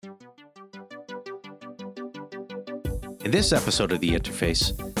In this episode of The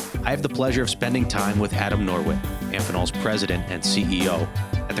Interface, I have the pleasure of spending time with Adam Norwitt, Amphenol's president and CEO,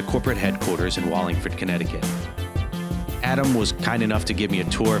 at the corporate headquarters in Wallingford, Connecticut. Adam was kind enough to give me a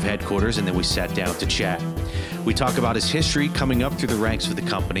tour of headquarters, and then we sat down to chat. We talk about his history coming up through the ranks of the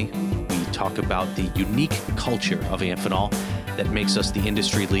company. We talk about the unique culture of Amphenol that makes us the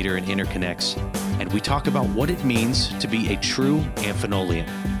industry leader in interconnects. And we talk about what it means to be a true Amphenolian.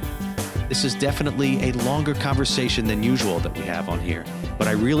 This is definitely a longer conversation than usual that we have on here, but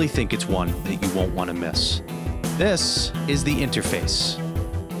I really think it's one that you won't want to miss. This is The Interface.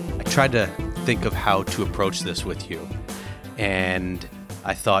 I tried to think of how to approach this with you, and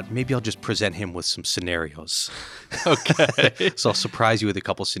I thought maybe I'll just present him with some scenarios. Okay. So I'll surprise you with a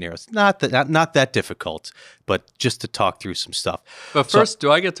couple scenarios. Not that difficult, but just to talk through some stuff. But first,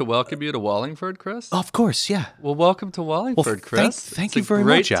 do I get to welcome you to Wallingford, Chris? Of course, yeah. Well, welcome to Wallingford, Chris. Thank you very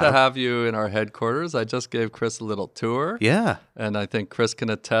much, It's great Adam. to have you in our headquarters. I just gave Chris a little tour. Yeah. And I think Chris can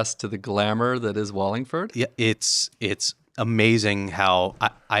attest to the glamour that is Wallingford. Yeah, it's amazing how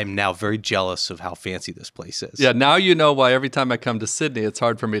I'm now very jealous of how fancy this place is. Yeah, now you know why every time I come to Sydney, it's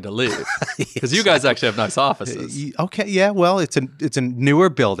hard for me to leave. Because you guys actually have nice offices. Okay, yeah, well, it's a newer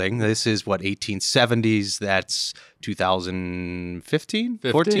building. This is, 1870s? That's 2015?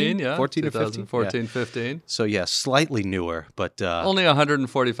 14 yeah. 14 or 15? 2014, Yeah. 15. So, yeah, slightly newer, but... Only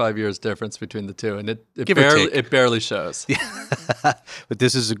 145 years difference between the two, and Give it barely shows. But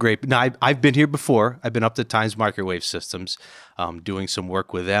this is a great... Now, I've been here before. I've been up to Times Microwave Systems, doing some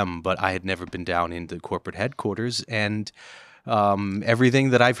work with them, but I had never been down into corporate headquarters, and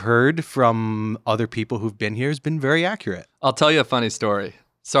everything that I've heard from other people who've been here has been very accurate. I'll tell you a funny story.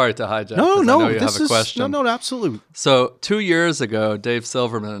 Sorry to hijack. No, I know you have a question. No, absolutely. So 2 years ago, Dave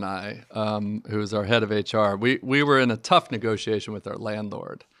Silverman and I, who's our head of HR, we were in a tough negotiation with our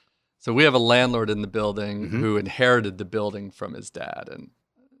landlord. So we have a landlord in the building who inherited the building from his dad. And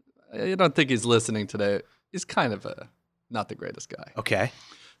I don't think he's listening today. He's kind of not the greatest guy. Okay.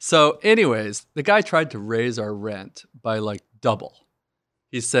 So anyways, the guy tried to raise our rent by double.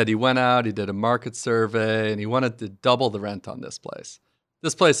 He said he went out, he did a market survey, and he wanted to double the rent on this place.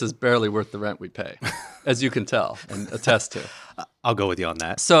 This place is barely worth the rent we pay, as you can tell and attest to. I'll go with you on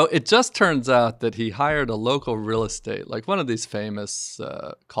that. So it just turns out that he hired a local real estate, like one of these famous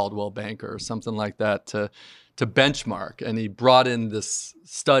Caldwell Banker or something like that, to benchmark. And he brought in this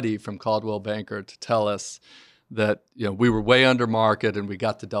study from Caldwell Banker to tell us that we were way under market and we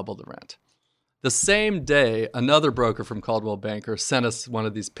got to double the rent. The same day, another broker from Caldwell Banker sent us one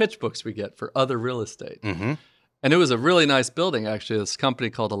of these pitch books we get for other real estate. Mm-hmm. And it was a really nice building, actually. This company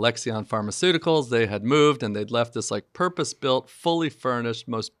called Alexion Pharmaceuticals, they had moved and they'd left this purpose-built, fully furnished,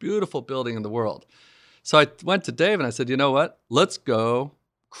 most beautiful building in the world. So I went to Dave and I said, you know what? Let's go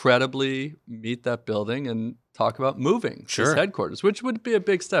credibly meet that building and talk about moving this headquarters, which would be a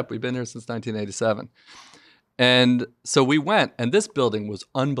big step. We've been here since 1987. And so we went, and this building was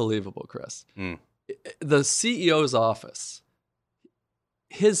unbelievable, Chris. The CEO's office,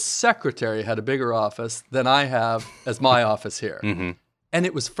 his secretary had a bigger office than I have as my office here. Mm-hmm. And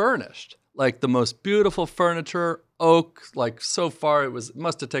it was furnished, the most beautiful furniture, oak, so far it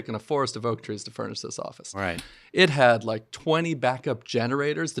must have taken a forest of oak trees to furnish this office. Right. It had 20 backup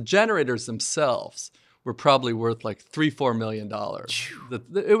generators. The generators themselves were probably worth $3-4 million.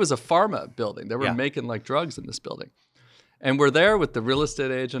 It was a pharma building. They were making drugs in this building. And we're there with the real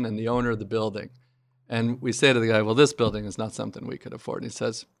estate agent and the owner of the building. And we say to the guy, well, this building is not something we could afford. And he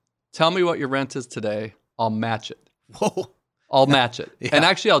says, tell me what your rent is today. I'll match it. Whoa. I'll match it. Yeah. And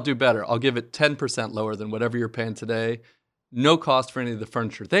actually, I'll do better. I'll give it 10% lower than whatever you're paying today. No cost for any of the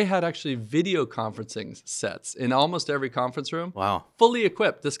furniture. They had actually video conferencing sets in almost every conference room. Wow. Fully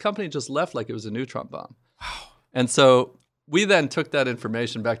equipped. This company just left like it was a neutron bomb. Wow. And so we then took that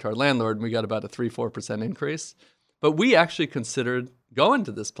information back to our landlord, and we got about a 3-4% increase. But we actually considered going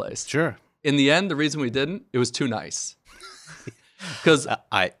to this place. Sure. In the end, the reason we didn't, it was too nice. Because when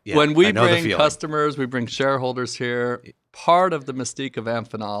I we know the bring feeling. customers, we bring shareholders here, part of the mystique of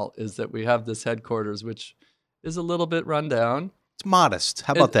Amphenol is that we have this headquarters, which is a little bit run down. It's modest.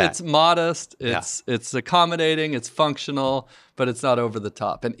 How about that? It's modest. It's accommodating. It's functional, but it's not over the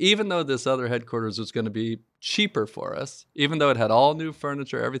top. And even though this other headquarters was going to be cheaper for us, even though it had all new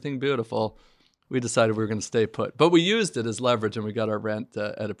furniture, everything beautiful, we decided we were going to stay put. But we used it as leverage, and we got our rent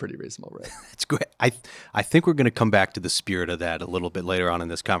at a pretty reasonable rate. It's great. I think we're going to come back to the spirit of that a little bit later on in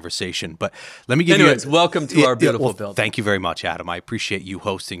this conversation. But let me give Anyways, welcome to our beautiful building. Thank you very much, Adam. I appreciate you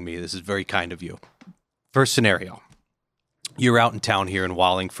hosting me. This is very kind of you. First scenario. You're out in town here in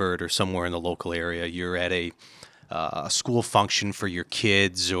Wallingford or somewhere in the local area. You're at a a school function for your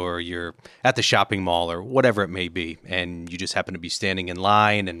kids, or you're at the shopping mall or whatever it may be, and you just happen to be standing in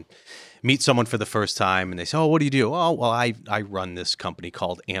line and meet someone for the first time, and they say, "Oh, what do you do?" "Oh, well, I run this company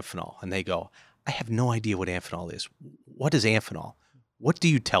called Amphenol." And they go, "I have no idea what Amphenol is. What is Amphenol?" What do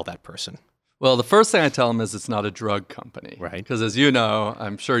you tell that person? Well, the first thing I tell them is it's not a drug company. Right. Because as you know,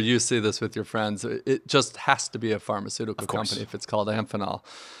 I'm sure you see this with your friends, it just has to be a pharmaceutical company if it's called Amphenol.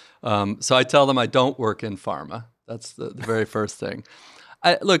 So I tell them I don't work in pharma. That's the very first thing.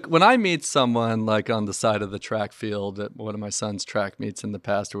 Look, when I meet someone like on the side of the track field at one of my son's track meets in the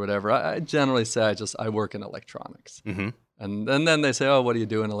past or whatever, I generally say I work in electronics. Mm-hmm. And then they say, "Oh, what do you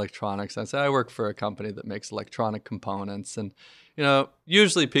do in electronics?" I say, "I work for a company that makes electronic components." And,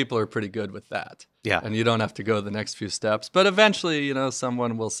 usually people are pretty good with that. Yeah. And you don't have to go the next few steps. But eventually,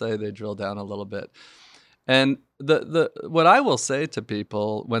 someone will say they drill down a little bit. And what I will say to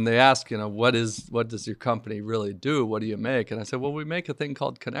people when they ask, what does your company really do? What do you make? And I say, well, we make a thing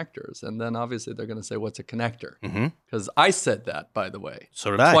called connectors. And then obviously they're going to say, what's a connector? Because I said that, by the way.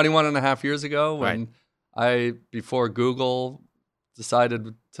 So did I. 21 and a half years ago when before Google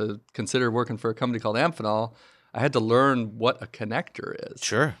decided to consider working for a company called Amphenol, I had to learn what a connector is.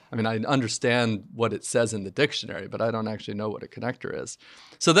 Sure. I mean, I understand what it says in the dictionary, but I don't actually know what a connector is.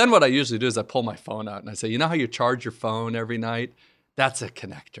 So then what I usually do is I pull my phone out and I say, you know how you charge your phone every night? That's a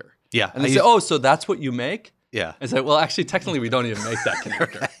connector. Yeah. And they say, oh, so that's what you make? Yeah. I say, well, actually, technically, we don't even make that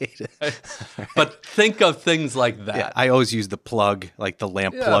connector. Right? But think of things like that. Yeah, I always use the plug, like the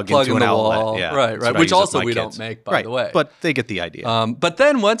lamp plug in into an the outlet. wall. Yeah, right. Which also we don't make, by the way. But they get the idea. But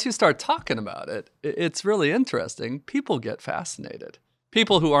then once you start talking about it, it's really interesting. People get fascinated.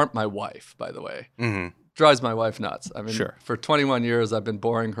 People who aren't my wife, by the way. Mm-hmm. Drives my wife nuts. I mean, Sure. For 21 years, I've been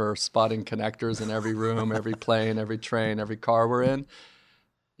boring her, spotting connectors in every room, every plane, every train, every car we're in.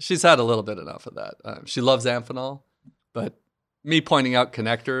 She's had a little bit enough of that. She loves Amphenol. But me pointing out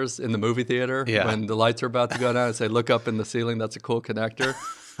connectors in the movie theater when the lights are about to go down and say, look up in the ceiling, that's a cool connector.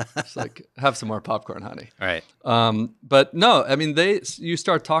 It's like, have some more popcorn, honey. Right. But no, I mean, you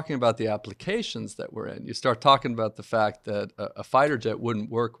start talking about the applications that we're in. You start talking about the fact that a fighter jet wouldn't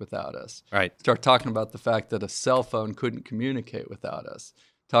work without us. Right. Start talking about the fact that a cell phone couldn't communicate without us.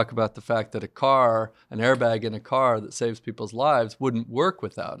 Talk about the fact that an airbag in a car that saves people's lives wouldn't work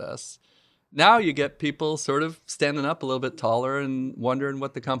without us. Now you get people sort of standing up a little bit taller and wondering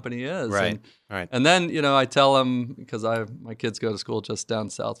what the company is. Right. And then, I tell them, because my kids go to school just down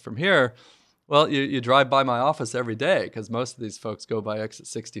south from here, well, you drive by my office every day, because most of these folks go by exit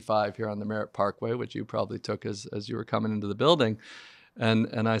 65 here on the Merritt Parkway, which you probably took as you were coming into the building.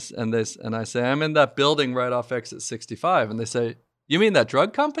 And I say, I'm in that building right off exit 65. And they say, you mean that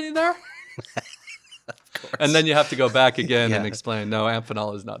drug company there? And then you have to go back again and explain, no,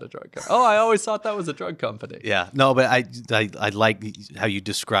 Amphenol is not a drug company. Oh, I always thought that was a drug company. Yeah. No, but I like how you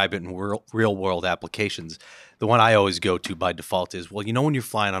describe it in real world applications. The one I always go to by default is, well, when you're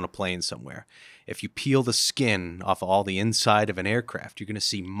flying on a plane somewhere, if you peel the skin off of all the inside of an aircraft, you're going to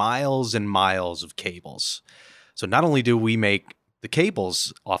see miles and miles of cables. So not only do we make the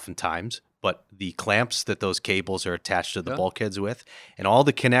cables oftentimes, but the clamps that those cables are attached to the bulkheads with, and all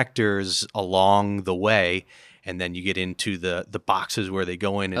the connectors along the way, and then you get into the boxes where they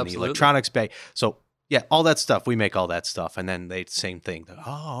go in the electronics bay. So yeah, all that stuff, we make all that stuff, and then same thing.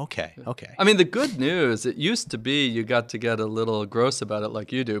 Oh, okay. I mean, the good news, it used to be you got to get a little gross about it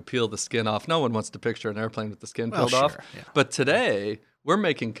like you do, peel the skin off. No one wants to picture an airplane with the skin peeled off. Yeah. But today, we're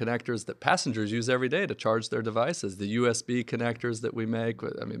making connectors that passengers use every day to charge their devices. The USB connectors that we make,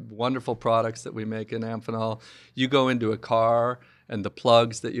 wonderful products that we make in Amphenol. You go into a car and the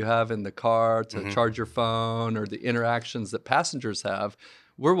plugs that you have in the car to charge your phone, or the interactions that passengers have,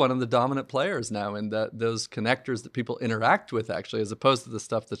 we're one of the dominant players now in those connectors that people interact with, actually, as opposed to the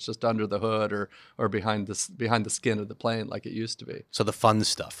stuff that's just under the hood or behind the skin of the plane like it used to be. So the fun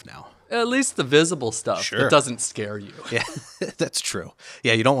stuff now. At least the visible stuff that doesn't scare you. Yeah, that's true.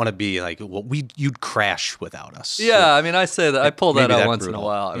 Yeah, you don't want to be like, well, you'd crash without us. Yeah, I say that. I pull that out once in a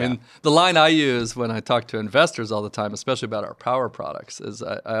while. I mean, the line I use when I talk to investors all the time, especially about our power products, is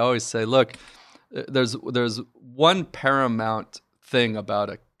I always say, look, there's one paramount thing about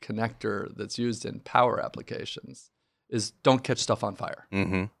a connector that's used in power applications is don't catch stuff on fire.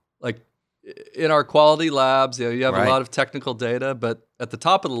 Mm-hmm. Like in our quality labs, you have a lot of technical data, but at the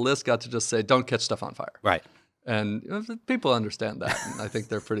top of the list got to just say, don't catch stuff on fire. Right. And people understand that, and I think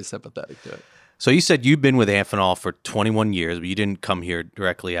they're pretty sympathetic to it. So you said you've been with Amphenol for 21 years, but you didn't come here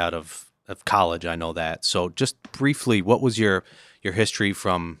directly out of college. I know that. So just briefly, what was your history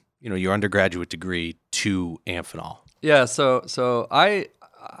from your undergraduate degree to Amphenol? Yeah, so I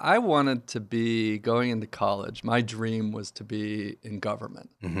I wanted to be going into college. My dream was to be in government.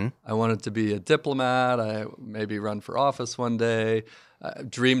 Mm-hmm. I wanted to be a diplomat. I maybe run for office one day. I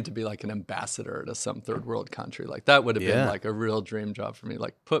dreamed to be like an ambassador to some third world country. Like that would have been like a real dream job for me.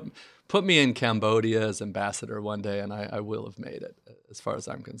 Like put me in Cambodia as ambassador one day, and I will have made it, as far as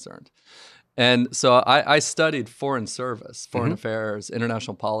I'm concerned. And so I studied foreign service, foreign affairs,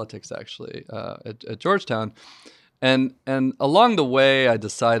 international politics, actually, at Georgetown. And along the way, I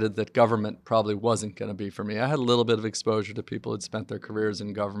decided that government probably wasn't going to be for me. I had a little bit of exposure to people who'd spent their careers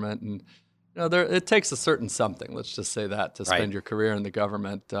in government, and it takes a certain something. Let's just say that to spend your career in the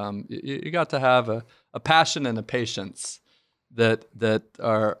government. You got to have a passion and a patience that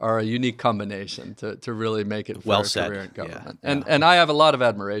are a unique combination to really make it for a career in government. Yeah. And I have a lot of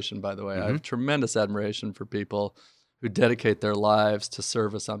admiration, by the way. I have tremendous admiration for people who dedicate their lives to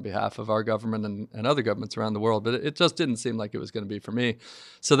service on behalf of our government and other governments around the world. But it just didn't seem like it was going to be for me.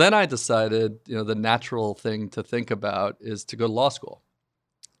 So then I decided, the natural thing to think about is to go to law school.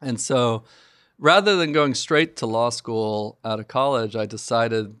 And so rather than going straight to law school out of college, I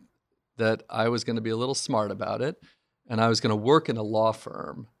decided that I was going to be a little smart about it. And I was going to work in a law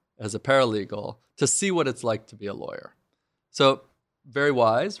firm as a paralegal to see what it's like to be a lawyer. So very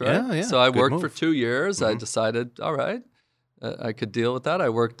wise, right? Yeah. So I Good worked move. for 2 years. I decided, all right, I could deal with that. I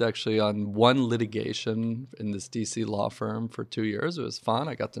worked actually on one litigation in this DC law firm for 2 years. It was fun.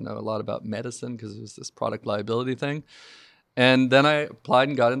 I got to know a lot about medicine because it was this product liability thing. And then I applied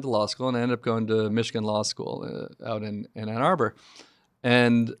and got into law school, and I ended up going to Michigan Law School out in Ann Arbor.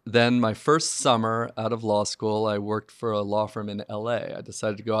 And then my first summer out of law school, I worked for a law firm in LA. I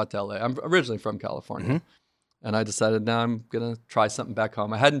decided to go out to LA. I'm originally from California. And I decided now I'm going to try something back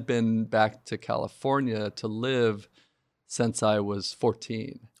home. I hadn't been back to California to live since I was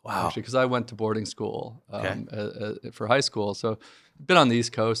 14. Wow. Actually, because I went to boarding school for high school. So I've been on the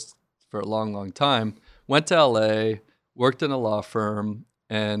East Coast for a long, long time. Went to LA, worked in a law firm,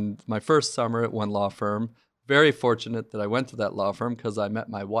 and my first summer at one law firm, very fortunate that I went to that law firm because I met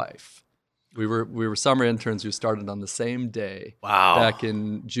my wife. We were summer interns who started on the same day back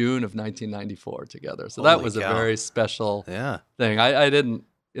in June of 1994 together. So that was a very special thing. I didn't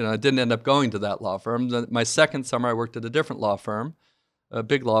end up going to that law firm. My second summer, I worked at a different law firm, a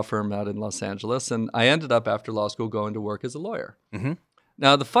big law firm out in Los Angeles, and I ended up after law school going to work as a lawyer.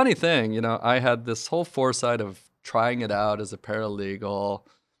 Now, the funny thing, I had this whole foresight of trying it out as a paralegal,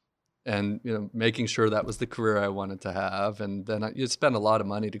 and making sure that was the career I wanted to have. And then you spend a lot of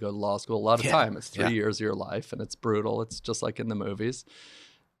money to go to law school, a lot of time. It's 3 years of your life, and it's brutal. It's just like in the movies.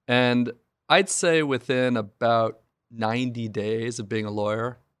 And I'd say within about 90 days of being a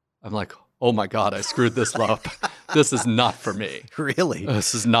lawyer, I'm like, oh my God, I screwed this up. This is not for me. Really?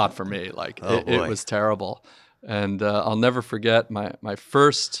 This is not for me. Like it was terrible. And I'll never forget my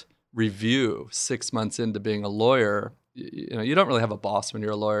first review 6 months into being a lawyer. You don't really have a boss when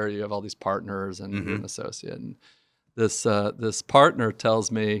you're a lawyer. You have all these partners and you're an associate. And this partner tells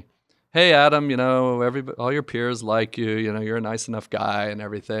me, "Hey, Adam, all your peers like you. You're a nice enough guy and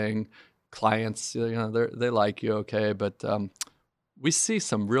everything. Clients, they like you, okay, but we see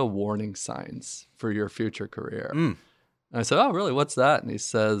some real warning signs for your future career." And I said, "Oh, really? What's that?" And he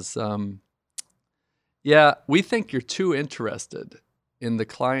says, "Yeah, we think you're too interested in the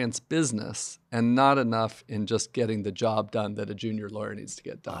client's business and not enough in just getting the job done that a junior lawyer needs to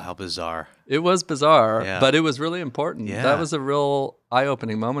get done." Oh, how bizarre. It was bizarre, but it was really important. Yeah. That was a real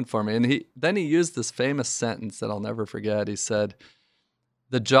eye-opening moment for me. And he used this famous sentence that I'll never forget. He said,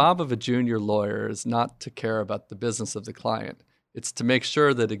 "The job of a junior lawyer is not to care about the business of the client. It's to make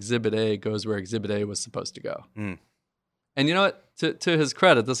sure that Exhibit A goes where Exhibit A was supposed to go." And you know what? To his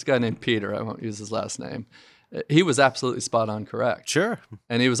credit, this guy named Peter, I won't use his last name, he was absolutely spot on correct. Sure.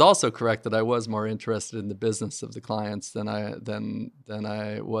 And he was also correct that I was more interested in the business of the clients than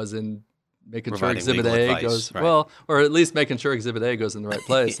I was in making sure Exhibit A goes well, or at least making sure Exhibit A goes in the right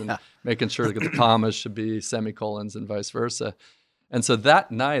place and making sure that the commas should be semicolons and vice versa. And so that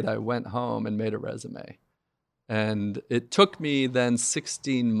night I went home and made a resume. And it took me then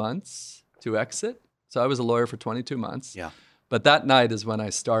 16 months to exit. So I was a lawyer for 22 months. Yeah. But that night is when I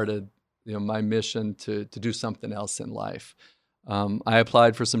started my mission to do something else in life. I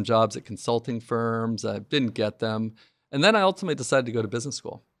applied for some jobs at consulting firms. I didn't get them. And then I ultimately decided to go to business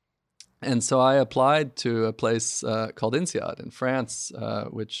school. And so I applied to a place called INSEAD in France,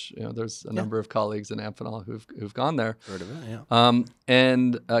 which there's a number of colleagues in Amphenol who've gone there. Heard of it, yeah.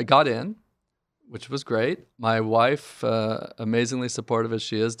 And I got in, which was great. My wife, amazingly supportive as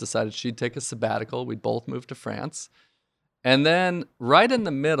she is, decided she'd take a sabbatical. We'd both move to France. And then right in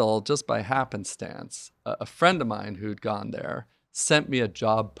the middle, just by happenstance, a friend of mine who'd gone there sent me a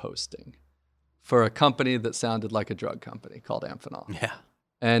job posting for a company that sounded like a drug company called Amphenol. Yeah.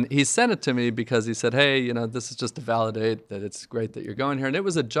 And he sent it to me because he said, hey, this is just to validate that it's great that you're going here. And it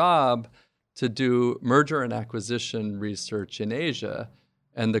was a job to do merger and acquisition research in Asia.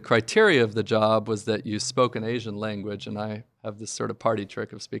 And the criteria of the job was that you spoke an Asian language, and I have this sort of party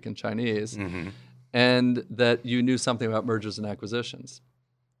trick of speaking Chinese, and that you knew something about mergers and acquisitions.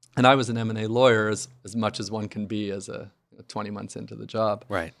 And I was an M&A lawyer as much as one can be as a 20 months into the job.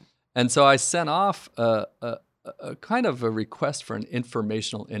 Right. And so I sent off a kind of a request for an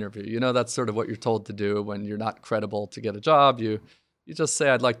informational interview. That's sort of what you're told to do when you're not credible to get a job. You just say,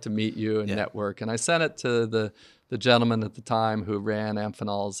 I'd like to meet you and network. And I sent it to the gentleman at the time who ran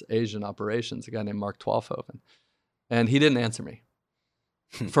Amphenol's Asian operations, a guy named Mark Twalfhoven. And he didn't answer me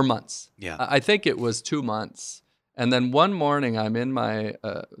for months. Yeah. I think it was 2 months. And then one morning, I'm in my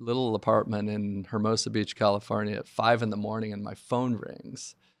little apartment in Hermosa Beach, California at 5 a.m. and my phone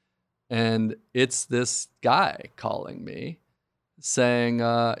rings. And it's this guy calling me saying,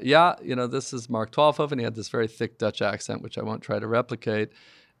 this is Mark Twalfhoven. He had this very thick Dutch accent, which I won't try to replicate.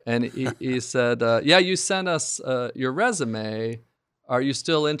 And he said, you sent us your resume. Are you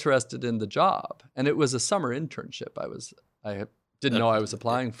still interested in the job? And it was a summer internship I didn't know I was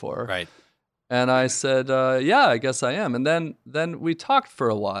applying for. Right. And I said, I guess I am. And then we talked for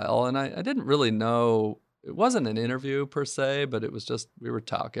a while, and I didn't really know. It wasn't an interview per se, but it was just we were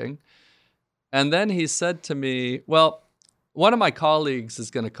talking. And then he said to me, well, one of my colleagues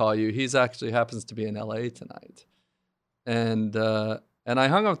is going to call you. He's actually happens to be in LA tonight. And I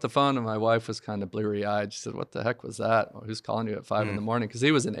hung up the phone, and my wife was kind of bleary-eyed. She said, what the heck was that? Well, who's calling you at 5 a.m? Because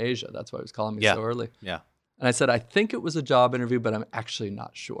he was in Asia. That's why he was calling me so early. Yeah. And I said, I think it was a job interview, but I'm actually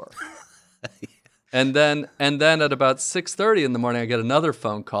not sure. And then at about 6:30 in the morning, I get another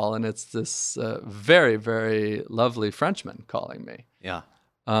phone call, and it's this very, very lovely Frenchman calling me. Yeah.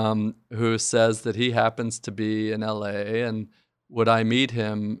 Who says that he happens to be in LA, and would I meet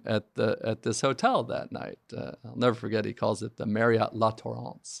him at this hotel that night? I'll never forget. He calls it the Marriott La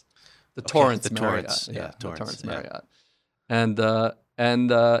Torrance, the Torrance Marriott. The Torrance Marriott.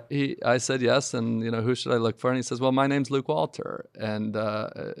 And I said yes, and who should I look for? And he says, well, my name's Luke Walter, and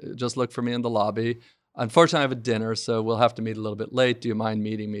just look for me in the lobby. Unfortunately, I have a dinner, so we'll have to meet a little bit late. Do you mind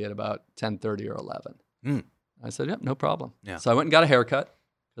meeting me at about 10:30 or 11? I said, yep, no problem. Yeah. So I went and got a haircut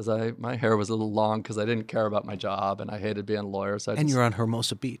because my hair was a little long because I didn't care about my job and I hated being a lawyer. So you're on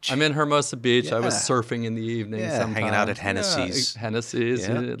Hermosa Beach. I'm in Hermosa Beach. Yeah. I was surfing in the evening. Sometimes. Hanging out at Hennessy's. Hennessy's,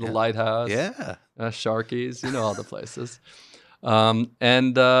 the Lighthouse. Yeah. Sharky's, all the places.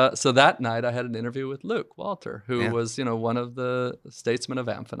 So that night I had an interview with Luke Walter, who was, one of the statesmen of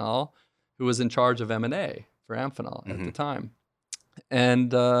Amphenol, who was in charge of M&A for Amphenol at the time.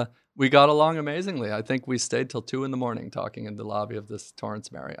 And we got along amazingly. I think we stayed till 2 a.m. talking in the lobby of this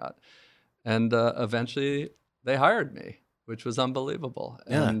Torrance Marriott. And eventually they hired me, which was unbelievable.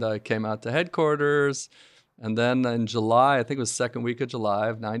 Yeah. And I came out to headquarters. And then in July, I think it was second week of July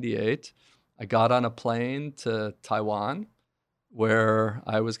of 98, I got on a plane to Taiwan, where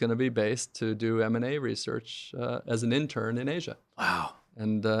I was going to be based to do M&A research as an intern in Asia. Wow.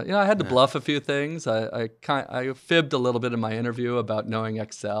 And I had to bluff a few things. I fibbed a little bit in my interview about knowing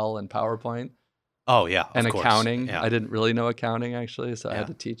Excel and PowerPoint. Oh yeah, and of course. Accounting. Yeah. I didn't really know accounting actually, so I had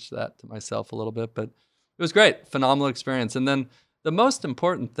to teach that to myself a little bit. But it was great, phenomenal experience. And then the most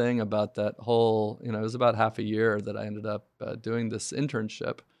important thing about that whole, it was about half a year that I ended up doing this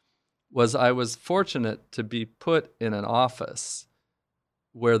internship, was I was fortunate to be put in an office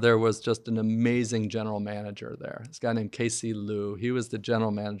where there was just an amazing general manager there. This guy named KC Liu. He was the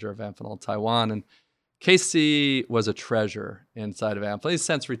general manager of Amphenol Taiwan. And KC was a treasure inside of Amphenol. He's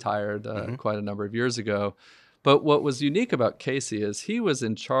since retired quite a number of years ago. But what was unique about KC is he was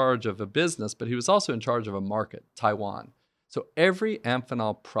in charge of a business, but he was also in charge of a market, Taiwan. So every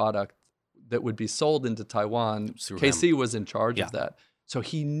Amphenol product that would be sold into Taiwan, KC was in charge of that. So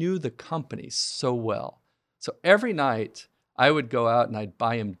he knew the company so well. So every night, I would go out and I'd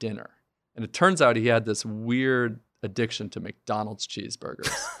buy him dinner. And it turns out he had this weird addiction to McDonald's cheeseburgers.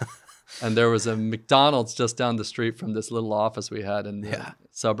 And there was a McDonald's just down the street from this little office we had in the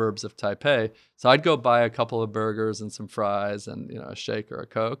suburbs of Taipei. So I'd go buy a couple of burgers and some fries and a shake or a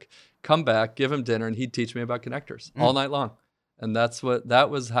Coke, come back, give him dinner, and he'd teach me about connectors all night long. And that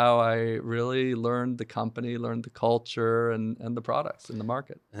was how I really learned the company, learned the culture and the products in the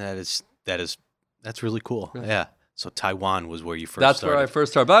market. That's really cool. Yeah. So Taiwan was where you first started. That's where I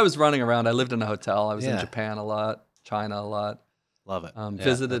first started. But I was running around. I lived in a hotel. I was in Japan a lot, China a lot. Love it.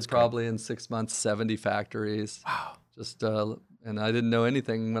 Visited probably in 6 months, 70 factories. Wow. Just And I didn't know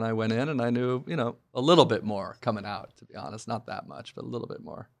anything when I went in, and I knew, a little bit more coming out, to be honest. Not that much, but a little bit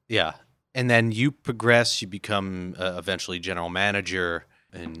more. Yeah. And then you progress, you become eventually general manager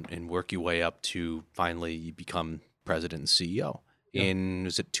and work your way up to finally you become president and CEO. Yeah.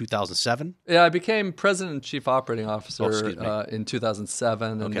 Was it 2007? Yeah, I became president and chief operating officer in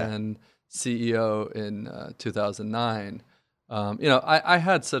 2007 and Okay. then CEO in 2009. I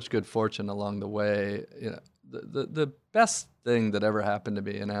had such good fortune along the way. The best thing that ever happened to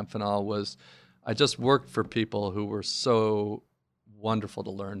me in Amphenol was I just worked for people who were so wonderful to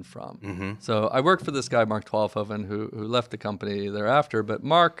learn from. Mm-hmm. So I worked for this guy, Mark Twalfhoven, who left the company thereafter. But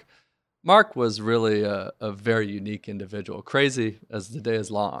Mark was really a very unique individual, crazy as the day is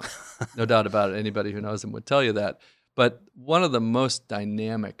long. No doubt about it. Anybody who knows him would tell you that. But one of the most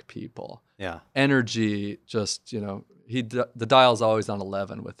dynamic people. Yeah. Energy, just, the dial's always on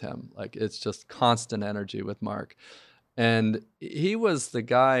 11 with him. Like, it's just constant energy with Mark. And he was the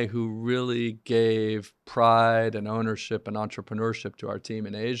guy who really gave pride and ownership and entrepreneurship to our team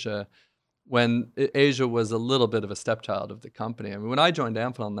in Asia when Asia was a little bit of a stepchild of the company. I mean, when I joined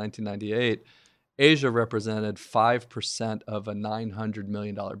Amphenol in 1998, Asia represented 5% of a $900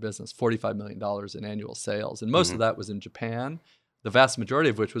 million business, $45 million in annual sales. And most of that was in Japan, the vast majority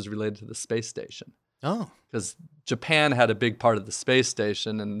of which was related to the space station. Oh. Because Japan had a big part of the space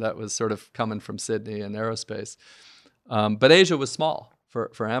station, and that was sort of coming from Sydney and aerospace. But Asia was small for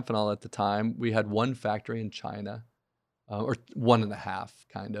Amphenol at the time. We had one factory in China, or 1.5,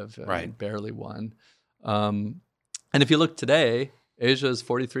 kind of, right. Barely one. And if you look today, Asia is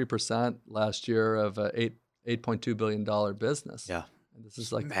 43% last year of a $8.2 billion business. Yeah, and this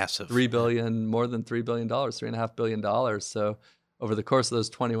is like massive. $3 billion, more than $3 billion, $3.5 billion. So over the course of those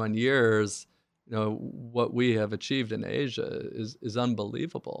 21 years, what we have achieved in Asia is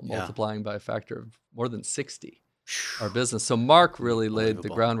unbelievable, multiplying by a factor of more than 60. Our business. So Mark really laid the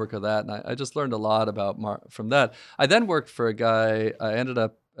groundwork of that, and I just learned a lot about Mark from that. I then worked for a guy.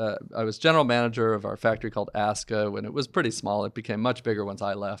 I was general manager of our factory called ASCA when it was pretty small. It became much bigger once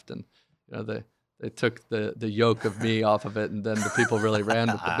I left, and they took the yoke of me off of it, and then the people really ran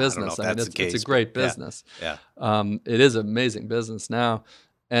with the business. It's a great business. Yeah. It is an amazing business now.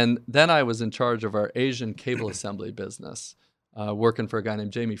 And then I was in charge of our Asian cable assembly business, working for a guy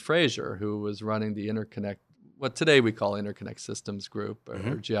named Jamie Frazier, who was running the interconnect, what today we call Interconnect Systems Group, or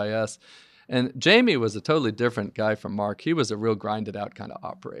GIS. And Jamie was a totally different guy from Mark. He was a real grinded out kind of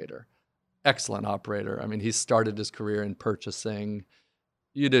operator. Excellent operator. I mean, he started his career in purchasing.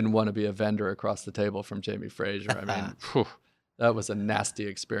 You didn't want to be a vendor across the table from Jamie Frazier. I mean, that was a nasty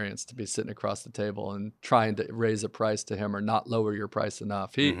experience to be sitting across the table and trying to raise a price to him or not lower your price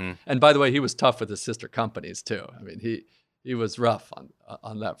enough. And by the way, he was tough with his sister companies too. I mean, he was rough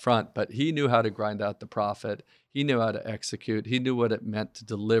on that front, but he knew how to grind out the profit. He knew how to execute. He knew what it meant to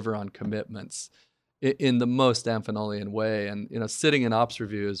deliver on commitments in the most Amphenolian way. And, sitting in ops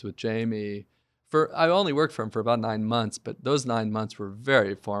reviews with Jamie, I only worked for him for about 9 months, but those 9 months were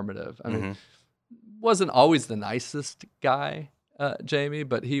very formative. I mean, wasn't always the nicest guy, Jamie,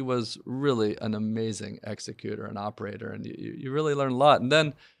 but he was really an amazing executor and operator, and you really learn a lot. And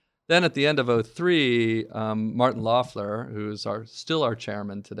then at the end of 2003, Martin Loeffler, who's still our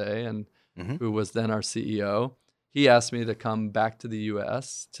chairman today and who was then our CEO, he asked me to come back to the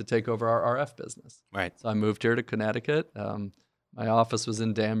U.S. to take over our RF business. Right. So I moved here to Connecticut. My office was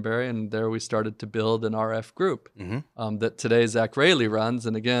in Danbury, and there we started to build an RF group that today Zach Raley runs.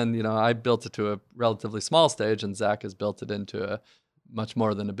 And again, I built it to a relatively small stage, and Zach has built it into a much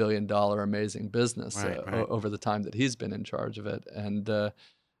more than $1 billion amazing business over the time that he's been in charge of it. And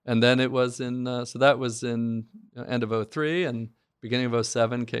then it was so that was in end of 2003, and beginning of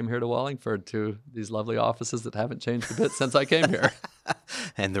 2007 came here to Wallingford to these lovely offices that haven't changed a bit since I came here.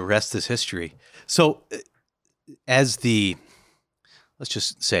 And the rest is history. So as let's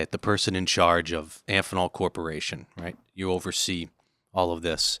just say it, the person in charge of Amphenol Corporation, right? You oversee all of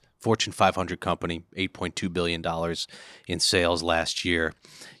this. Fortune 500 company, $8.2 billion in sales last year.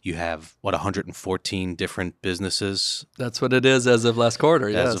 You have, 114 different businesses? That's what it is as of last quarter,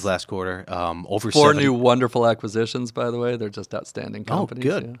 yes. As of last quarter. Over 4 new wonderful acquisitions, by the way. They're just outstanding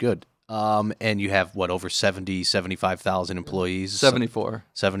companies. Oh, good. And you have, over 75,000 employees? 74.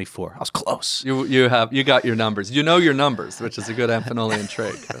 74. I was close. You got your numbers. You know your numbers, which is a good Amphenolian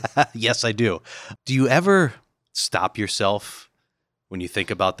trait. Yes, I do. Do you ever stop yourself when you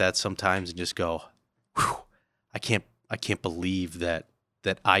think about that sometimes and just go, whew, I can't believe that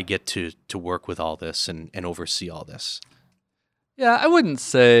I get to work with all this and oversee all this? Yeah, I wouldn't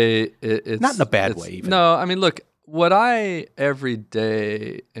say it's not in a bad way even. No, I mean, look, What I every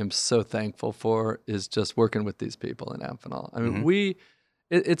day am so thankful for is just working with these people in Amphenol. I mean,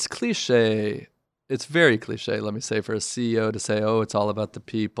 it's cliche. It's very cliche, let me say, for a CEO to say, oh, it's all about the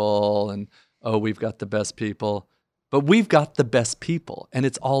people and, oh, we've got the best people. But we've got the best people, and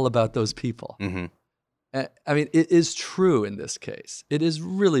it's all about those people. I mean, it is true in this case. It is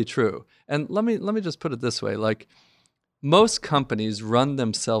really true. And let me just put it this way. Like, most companies run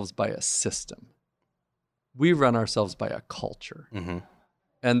themselves by a system. We run ourselves by a culture.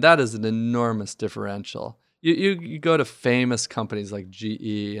 And that is an enormous differential. You go to famous companies like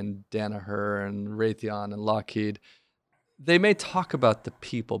GE and Danaher and Raytheon and Lockheed. They may talk about the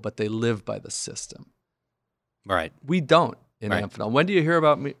people, but they live by the system. Right. We don't in Amphenol. When do you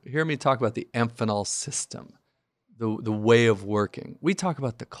hear me talk about the Amphenol system, the way of working? We talk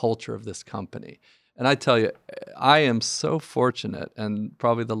about the culture of this company. And I tell you, I am so fortunate, and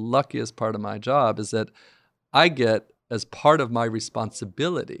probably the luckiest part of my job is that I get, as part of my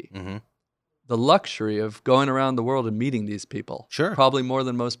responsibility, the luxury of going around the world and meeting these people. Sure. Probably more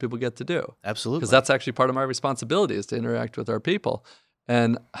than most people get to do. Absolutely. Because that's actually part of my responsibility, is to interact with our people.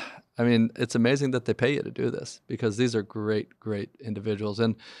 And I mean, it's amazing that they pay you to do this, because these are great, great individuals.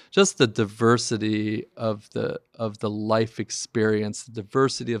 And just the diversity of the life experience, the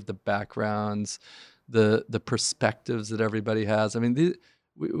diversity of the backgrounds, the perspectives that everybody has. I mean,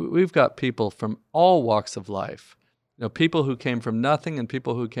 we've got people from all walks of life. You know, people who came from nothing and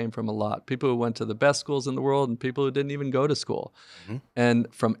people who came from a lot. People who went to the best schools in the world and people who didn't even go to school.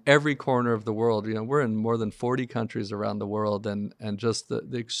 And from every corner of the world. You know, we're in more than 40 countries around the world, and just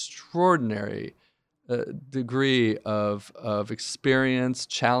the extraordinary degree of experience,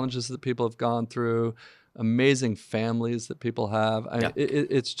 challenges that people have gone through, amazing families that people have. I mean,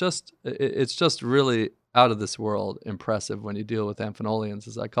 it's just really out of this world impressive when you deal with Amphenolians,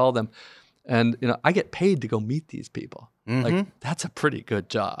 as I call them. And, you know, I get paid to go meet these people. Like, that's a pretty good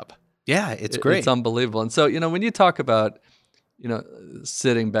job. Yeah, it's great. It's unbelievable. And so, you know, when you talk about, you know,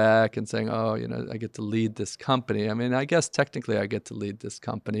 sitting back and saying, oh, you know, I get to lead this company. I mean, I guess technically I get to lead this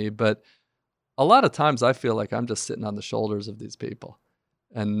company, but a lot of times I feel like I'm just sitting on the shoulders of these people,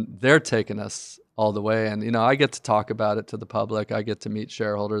 and they're taking us all the way. And, you know, I get to talk about it to the public. I get to meet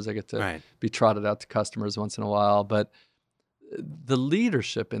shareholders. I get to be trotted out to customers once in a while. But the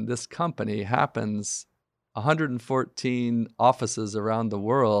leadership in this company happens 114 offices around the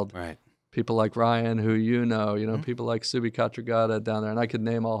world. People like Ryan, who you know, people like Subi Katragada down there, and I could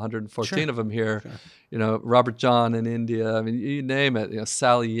name all 114 of them here. You know, Robert John in India. I mean, you name it. You know,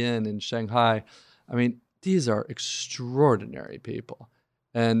 Sally Yin in Shanghai. I mean, these are extraordinary people.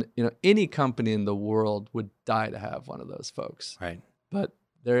 And, you know, any company in the world would die to have one of those folks. But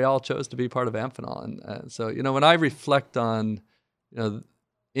they all chose to be part of Amphenol. And so, you know, when I reflect on, you know,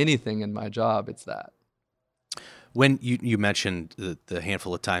 anything in my job, it's that. When you mentioned the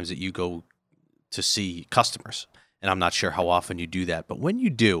handful of times that you go to see customers, and I'm not sure how often you do that, but when you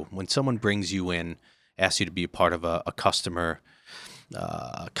do, when someone brings you in, asks you to be a part of a customer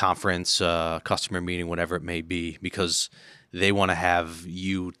conference, customer meeting, whatever it may be, because they want to have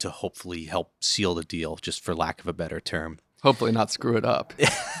you to hopefully help seal the deal, just for lack of a better term. Hopefully not screw it up.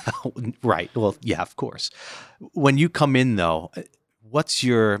 Right. Well, yeah, of course. When you come in, though, what's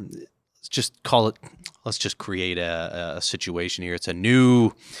your, let's just create a situation here. It's a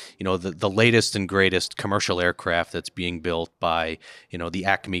new, you know, the latest and greatest commercial aircraft that's being built by, you know, the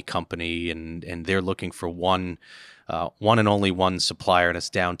Acme company, and they're looking for one and only one supplier, and it's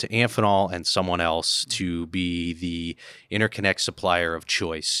down to Amphenol and someone else to be the interconnect supplier of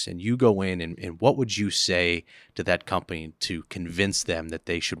choice. And you go in, and what would you say to that company to convince them that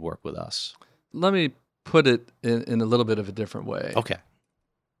they should work with us? Let me put it in a little bit of a different way. Okay.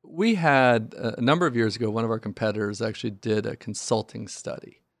 We had, a number of years ago, one of our competitors actually did a consulting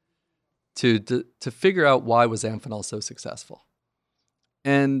study to figure out why was Amphenol so successful.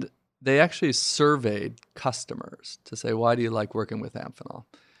 And they actually surveyed customers to say, why do you like working with Amphenol?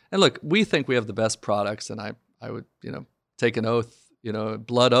 And look, we think we have the best products, and I would, you know, take an oath, you know,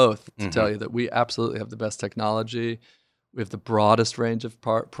 blood oath to tell you that we absolutely have the best technology. We have the broadest range of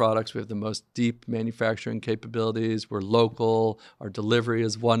products. We have the most deep manufacturing capabilities. We're local. Our delivery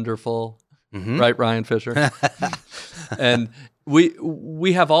is wonderful. Right, Ryan Fisher? And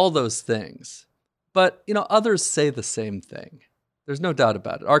we have all those things. But, you know, others say the same thing. There's no doubt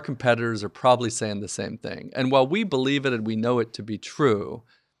about it. Our competitors are probably saying the same thing. And while we believe it and we know it to be true,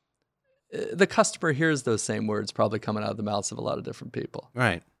 the customer hears those same words probably coming out of the mouths of a lot of different people.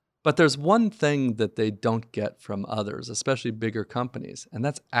 Right. But there's one thing that they don't get from others, especially bigger companies, and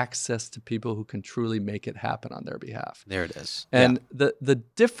that's access to people who can truly make it happen on their behalf. There it is. And the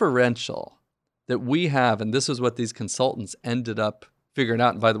differential that we have, and this is what these consultants ended up figuring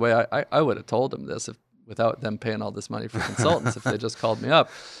out. And by the way, I would have told them this without them paying all this money for consultants if they just called me up.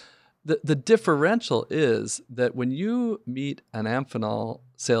 The differential is that when you meet an Amphenol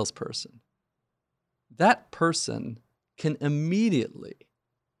salesperson, that person can immediately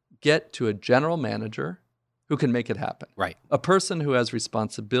get to a general manager who can make it happen. Right. A person who has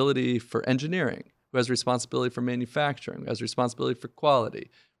responsibility for engineering, who has responsibility for manufacturing, who has responsibility for quality,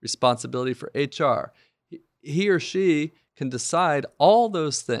 responsibility for HR. He or she can decide all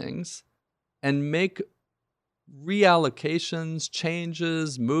those things and make reallocations,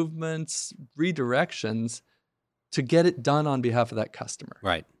 changes, movements, redirections to get it done on behalf of that customer.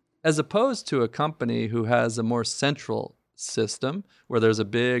 Right. As opposed to a company who has a more central system where there's a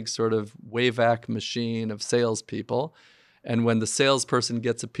big sort of WAVAC machine of salespeople. And when the salesperson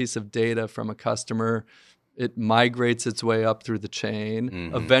gets a piece of data from a customer, it migrates its way up through the chain.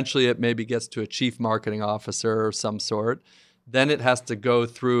 Mm-hmm. Eventually, it maybe gets to a chief marketing officer of some sort. Then it has to go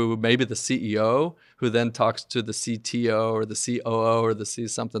through maybe the CEO, who then talks to the CTO or the COO or the C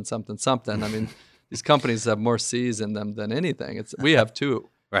something, something, something. I mean, these companies have more C's in them than anything. We have two.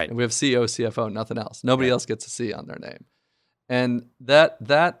 Right. And we have CEO, CFO, nothing else. Nobody else gets a C on their name. And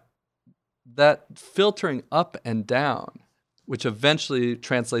that filtering up and down, which eventually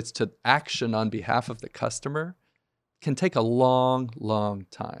translates to action on behalf of the customer, can take a long, long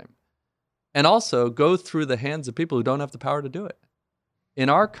time. And also go through the hands of people who don't have the power to do it. In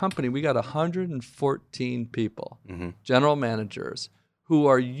our company, we got 114 people, general managers, who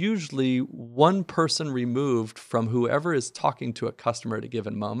are usually one person removed from whoever is talking to a customer at a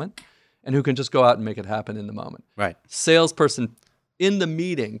given moment, and who can just go out and make it happen in the moment. Right. Salesperson in the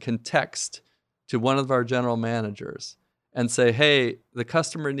meeting can text to one of our general managers and say, hey, the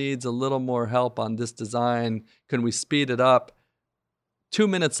customer needs a little more help on this design. Can we speed it up? 2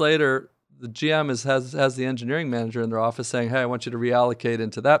 minutes later, the GM has the engineering manager in their office saying, hey, I want you to reallocate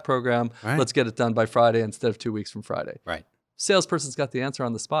into that program. Right. Let's get it done by Friday instead of 2 weeks from Friday. Right. Salesperson's got the answer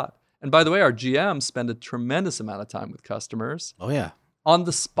on the spot. And by the way, our GMs spend a tremendous amount of time with customers. Oh, yeah. On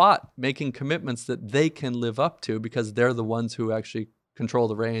the spot, making commitments that they can live up to because they're the ones who actually control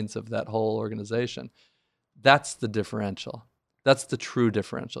the reins of that whole organization. That's the differential. That's the true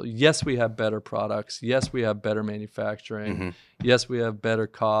differential. Yes, we have better products. Yes, we have better manufacturing. Yes, we have better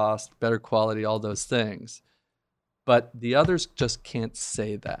cost, better quality, all those things. But the others just can't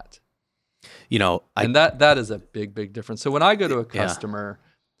say that. You know, and that is a big, big difference. So when I go to a customer,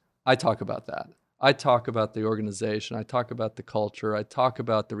 I talk about that. I talk about the organization. I talk about the culture. I talk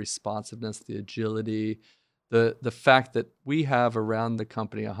about the responsiveness, the agility, the fact that we have around the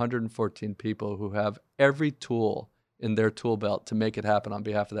company 114 people who have every tool in their tool belt to make it happen on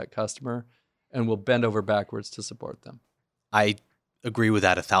behalf of that customer, and will bend over backwards to support them. I agree with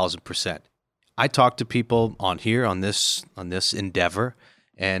that 1,000%. I talk to people on this endeavor,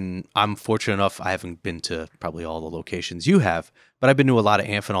 and I'm fortunate enough, I haven't been to probably all the locations you have, but I've been to a lot of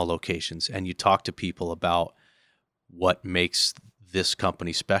Amphenol locations, and you talk to people about what makes this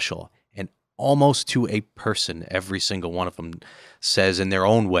company special. And almost to a person, every single one of them says in their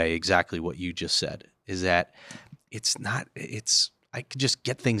own way exactly what you just said, is that I could just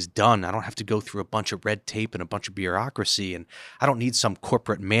get things done. I don't have to go through a bunch of red tape and a bunch of bureaucracy, and I don't need some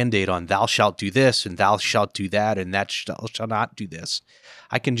corporate mandate on thou shalt do this and thou shalt do that and that shall not do this.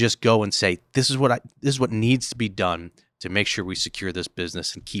 I can just go and say, this is what needs to be done to make sure we secure this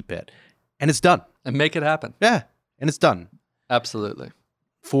business and keep it. And it's done. And make it happen. Yeah, and it's done. Absolutely.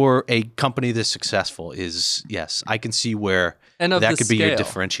 For a company this successful is, yes, I can see where that could be your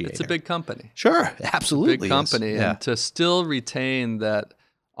differentiator. It's a big company. Sure, absolutely. Big company. And to still retain that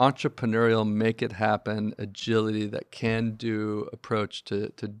entrepreneurial, make it happen, agility, that can-do approach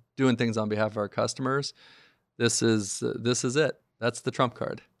to doing things on behalf of our customers, this is it. That's the trump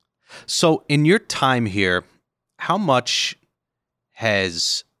card. So in your time here, how much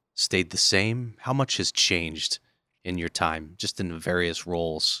has stayed the same? How much has changed in your time, just in the various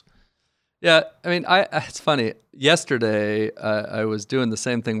roles? Yeah, I mean, it's funny. Yesterday, I was doing the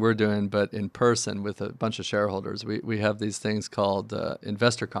same thing we're doing, but in person with a bunch of shareholders. We have these things called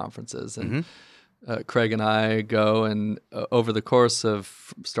investor conferences, and Craig and I go, and over the course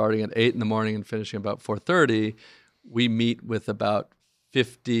of starting at 8 in the morning and finishing about 4:30, we meet with about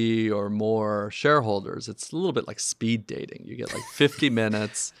 50 or more shareholders. It's a little bit like speed dating. You get like 50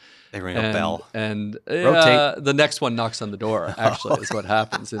 minutes. They ring a bell. And the next one knocks on the door, actually, is what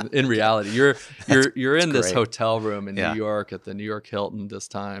happens. In reality, you're in this hotel room in New York at the New York Hilton this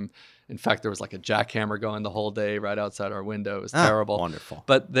time. In fact, there was like a jackhammer going the whole day right outside our window. It was terrible. Wonderful.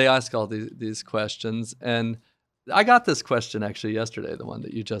 But they ask all these questions. And I got this question actually yesterday, the one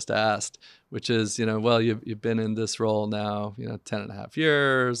that you just asked, which is, well, you've been in this role now, 10 and a half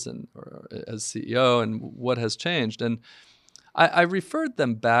years or as CEO, and what has changed? And I referred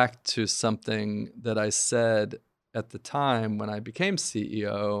them back to something that I said at the time when I became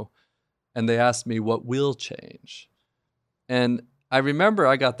CEO, and they asked me what will change. And I remember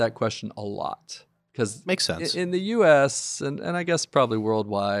I got that question a lot because Makes sense. In the U.S. and I guess probably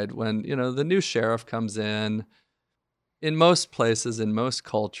worldwide, when the new sheriff comes in most places, in most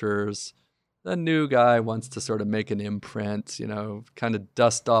cultures, the new guy wants to sort of make an imprint, kind of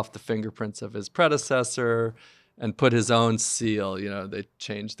dust off the fingerprints of his predecessor and put his own seal. They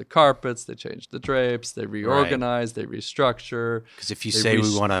change the carpets, they change the drapes, they reorganize, they restructure. Because if you say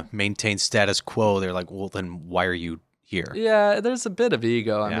we want to maintain status quo, they're like, well, then why are you here? Yeah, there's a bit of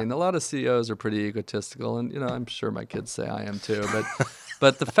ego. I mean, a lot of CEOs are pretty egotistical, and I'm sure my kids say I am too.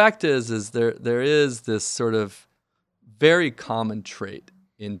 But the fact is there is this sort of very common trait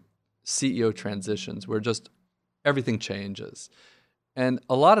in CEO transitions where just everything changes. And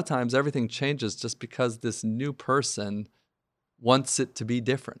a lot of times everything changes just because this new person wants it to be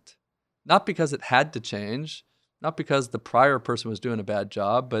different. Not because it had to change, not because the prior person was doing a bad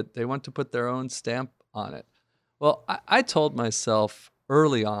job, but they want to put their own stamp on it. Well, I told myself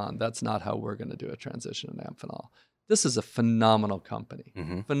early on, that's not how we're going to do a transition in Amphenol. This is a phenomenal company,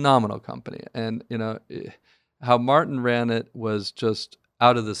 phenomenal company. And, how Martin ran it was just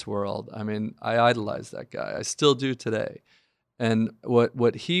out of this world. I mean, I idolize that guy. I still do today. And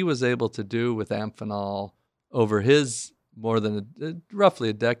what he was able to do with Amphenol over his more than roughly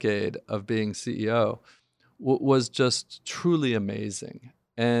a decade of being CEO was just truly amazing.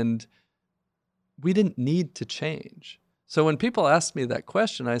 And we didn't need to change. So when people asked me that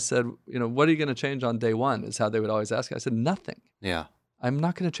question, I said, what are you going to change on day one, is how they would always ask. I said, nothing. Yeah. I'm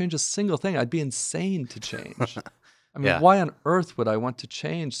not going to change a single thing. I'd be insane to change. I mean, why on earth would I want to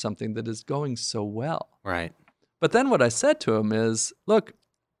change something that is going so well? Right. But then what I said to him is, look,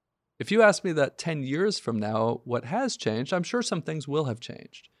 if you ask me that 10 years from now, what has changed, I'm sure some things will have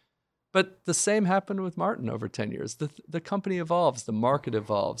changed. But the same happened with Martin over 10 years. The company evolves, the market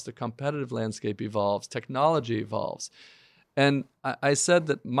evolves, the competitive landscape evolves, technology evolves. And I said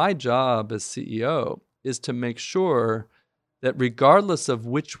that my job as CEO is to make sure that regardless of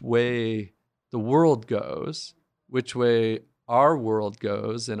which way the world goes, which way our world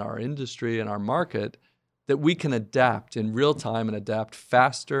goes in our industry and our market, that we can adapt in real time and adapt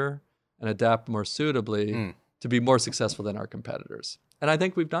faster and adapt more suitably to be more successful than our competitors. And I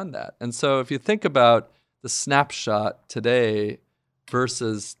think we've done that. And so if you think about the snapshot today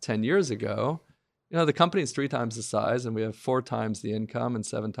versus 10 years ago, the company is 3 times the size and we have 4 times the income and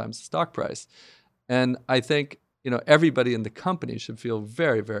 7 times the stock price. And I think everybody in the company should feel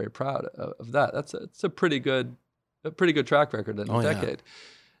very, very proud of that. It's a pretty good track record in a decade.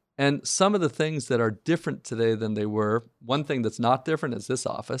 And some of the things that are different today than they were, one thing that's not different is this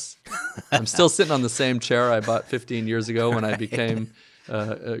office. I'm still sitting on the same chair I bought 15 years ago when I became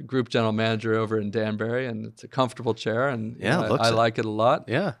a group general manager over in Danbury, and it's a comfortable chair, and I like it a lot.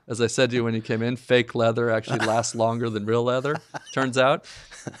 Yeah. As I said to you when you came in, fake leather actually lasts longer than real leather, turns out.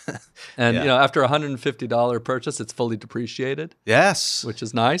 And after a $150 purchase, it's fully depreciated. Yes. Which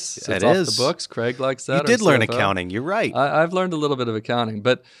is nice. It off is. the books. Craig likes that. You did learn accounting. You're right. I've learned a little bit of accounting,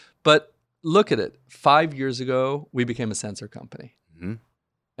 but look at it. 5 years ago, we became a sensor company. Mm-hmm.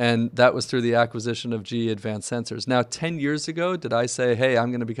 And that was through the acquisition of GE Advanced Sensors. Now, 10 years ago, did I say, hey,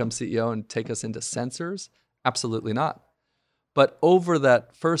 I'm going to become CEO and take us into sensors? Absolutely not. But over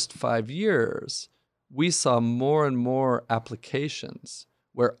that first 5 years, we saw more and more applications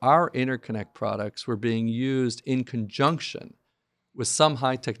where our interconnect products were being used in conjunction with some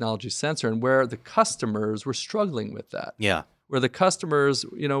high technology sensor, and where the customers were struggling with that. Yeah. Where the customers,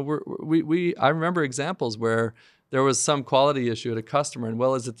 I remember examples where there was some quality issue at a customer, and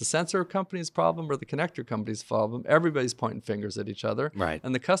is it the sensor company's problem or the connector company's problem? Everybody's pointing fingers at each other. Right.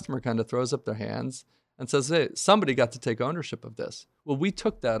 And the customer kind of throws up their hands and says, hey, somebody got to take ownership of this. Well, we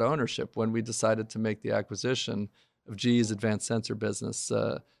took that ownership when we decided to make the acquisition of GE's advanced sensor business,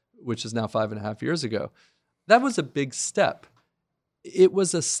 which is now 5.5 years ago. That was a big step. It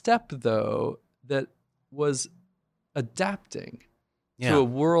was a step, though, that was adapting to a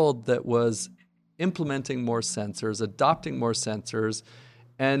world that was implementing more sensors, adopting more sensors,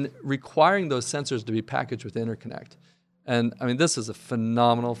 and requiring those sensors to be packaged with interconnect. And I mean, this is a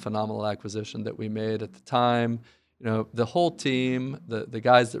phenomenal acquisition that we made at the time. The whole team, the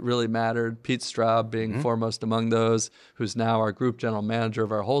guys that really mattered, Pete Straub being foremost among those, who's now our group general manager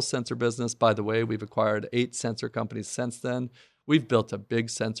of our whole sensor business. By the way, we've acquired 8 sensor companies since then. We've built a big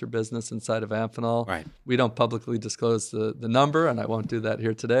sensor business inside of Amphenol. Right. We don't publicly disclose the number, and I won't do that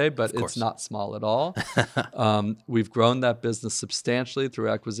here today, but it's not small at all. We've grown that business substantially through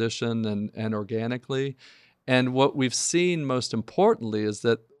acquisition and organically. And what we've seen most importantly is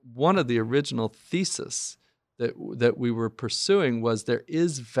that one of the original thesis that we were pursuing was there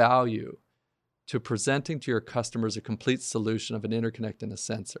is value to presenting to your customers a complete solution of an interconnect and a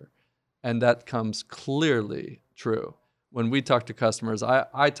sensor. And that comes clearly true. When we talk to customers,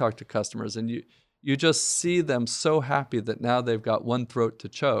 I talk to customers, and you just see them so happy that now they've got one throat to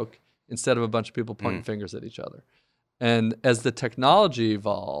choke instead of a bunch of people pointing fingers at each other. And as the technology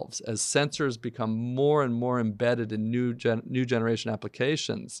evolves, as sensors become more and more embedded in new generation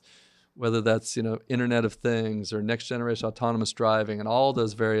applications, whether that's Internet of Things or next generation autonomous driving and all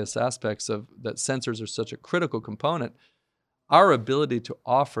those various aspects of that, sensors are such a critical component. Our ability to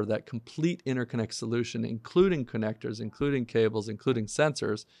offer that complete interconnect solution, including connectors, including cables, including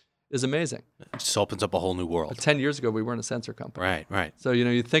sensors, is amazing. It just opens up a whole new world. 10 years ago, we weren't a sensor company. Right. So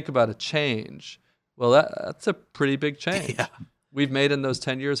you think about a change. Well, that's a pretty big change. Yeah. We've made in those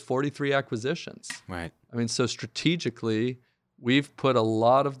 10 years 43 acquisitions. Right. I mean, so strategically, we've put a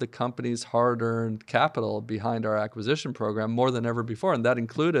lot of the company's hard-earned capital behind our acquisition program more than ever before. And that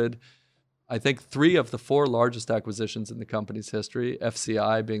included, I think, 3 of the 4 largest acquisitions in the company's history,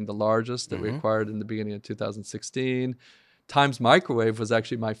 FCI being the largest that we acquired in the beginning of 2016. Times Microwave was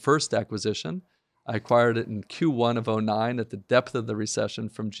actually my first acquisition. I acquired it in Q1 of 2009 at the depth of the recession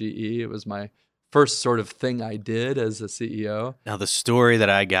from GE. It was my first sort of thing I did as a CEO. Now, the story that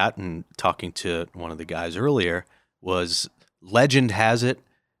I got in talking to one of the guys earlier was, legend has it,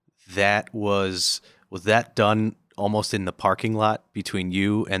 that was that done almost in the parking lot between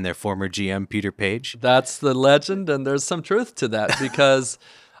you and their former GM, Peter Page? That's the legend, and there's some truth to that because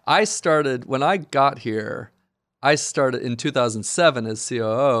when I got here, I started in 2007 as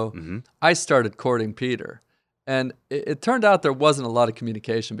COO. I started courting Peter. And it turned out there wasn't a lot of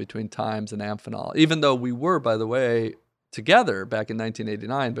communication between Times and Amphenol, even though we were, by the way, together back in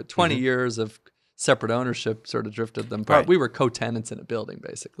 1989, but 20 years of separate ownership sort of drifted them apart. Right. We were co-tenants in a building,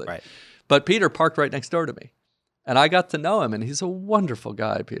 basically. Right. But Peter parked right next door to me. And I got to know him, and he's a wonderful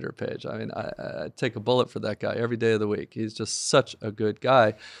guy, Peter Page. I mean, I take a bullet for that guy every day of the week. He's just such a good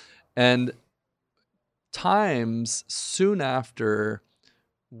guy. And Times, soon after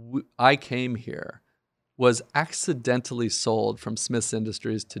I came here, was accidentally sold from Smiths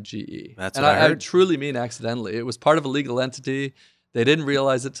Industries to GE. That's what I heard. I truly mean accidentally. It was part of a legal entity. They didn't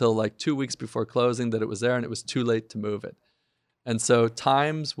realize it till like 2 weeks before closing that it was there, and it was too late to move it. And so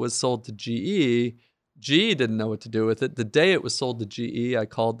Times was sold to GE. GE didn't know what to do with it. The day it was sold to GE, I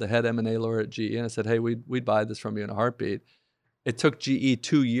called the head M&A lawyer at GE, and I said, hey, we'd buy this from you in a heartbeat. It took GE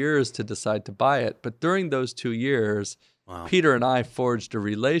 2 years to decide to buy it. But during those 2 years, Peter and I forged a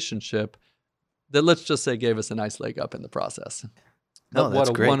relationship that, let's just say, gave us a nice leg up in the process. What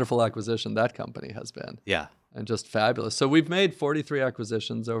a wonderful acquisition that company has been. Yeah. And just fabulous. So we've made 43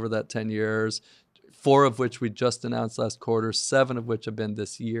 acquisitions over that 10 years, 4 of which we just announced last quarter, 7 of which have been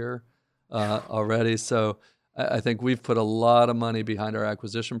this year already. So I think we've put a lot of money behind our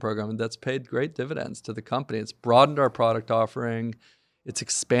acquisition program, and that's paid great dividends to the company. It's broadened our product offering. It's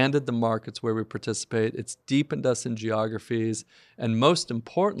expanded the markets where we participate. It's deepened us in geographies. And most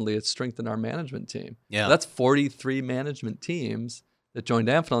importantly, it's strengthened our management team. Yeah. That's 43 management teams that joined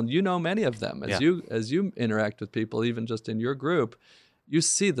Amphenol. And you know many of them. As you interact with people, even just in your group, you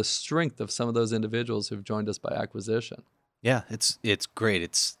see the strength of some of those individuals who've joined us by acquisition. Yeah, it's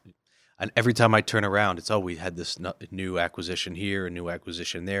great. And every time I turn around, it's, we had this new acquisition here, a new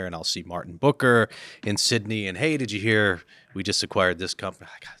acquisition there, and I'll see Martin Booker in Sydney, and hey, did you hear we just acquired this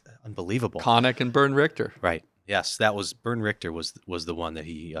company? God, unbelievable. Connick and Bernd Richter. Right. Yes, that was Bernd Richter was the one that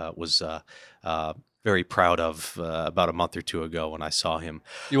he was very proud of about a month or 2 ago when I saw him.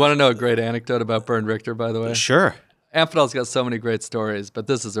 You want to know a great anecdote about Bernd Richter, by the way? Sure. Amphenol's got so many great stories, but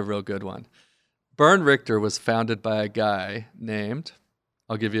this is a real good one. Bernd Richter was founded by a guy named,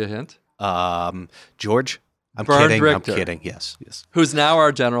 I'll give you a hint. George? I'm Bernd kidding. Richter, I'm kidding. Yes. Who's now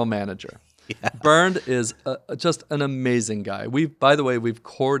our general manager. Yeah. Bernd is just an amazing guy. By the way, we've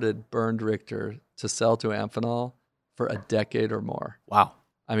courted Bernd Richter to sell to Amphenol for a decade or more. Wow.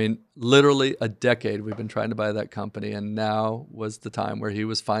 I mean, literally a decade we've been trying to buy that company, and now was the time where he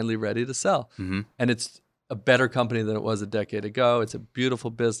was finally ready to sell. Mm-hmm. And it's a better company than it was a decade ago. It's a beautiful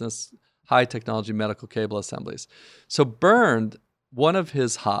business, high technology medical cable assemblies. So Bernd, one of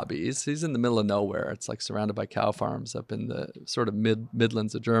his hobbies, he's in the middle of nowhere. It's like surrounded by cow farms up in the sort of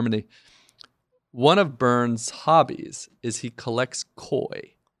Midlands of Germany. One of Bernd's hobbies is he collects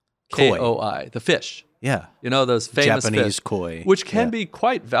koi, K-O-I, the fish. Yeah. Those famous Japanese fish, koi. which can be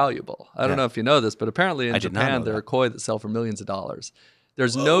quite valuable. I don't know if you know this, but apparently in I did not know Japan, there that. are koi that sell for millions of dollars.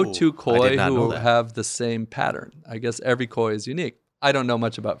 There's no two I koi did not know who that. have the same pattern. I guess every koi is unique. I don't know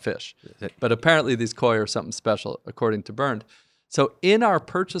much about fish, but apparently these koi are something special, according to Bernd. So in our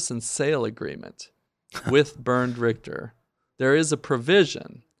purchase and sale agreement with Bernd Richter, there is a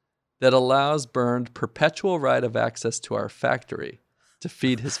provision that allows Bernd perpetual right of access to our factory to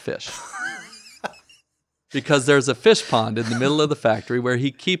feed his fish. Because there's a fish pond in the middle of the factory where he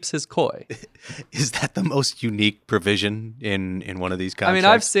keeps his koi. Is that the most unique provision in one of these contracts? I mean,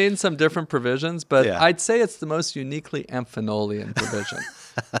 I've seen some different provisions, but Yeah. I'd say it's the most uniquely Amphenolian provision.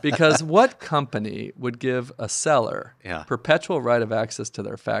 Because what company would give a seller perpetual right of access to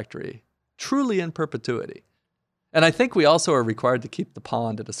their factory, truly in perpetuity? And I think we also are required to keep the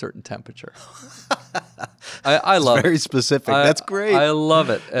pond at a certain temperature. I love it. Very specific. That's great. I love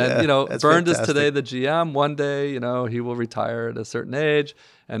it. And, Bernd is fantastic. today the GM. One day, he will retire at a certain age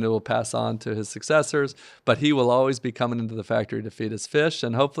and it will pass on to his successors. But he will always be coming into the factory to feed his fish.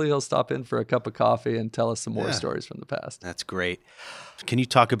 And hopefully he'll stop in for a cup of coffee and tell us some more stories from the past. That's great. Can you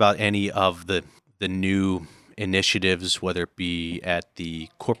talk about any of the new initiatives, whether it be at the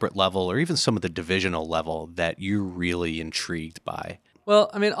corporate level or even some of the divisional level, that you're really intrigued by? Well,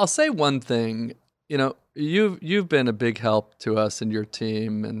 I mean, I'll say one thing. You've been a big help to us and your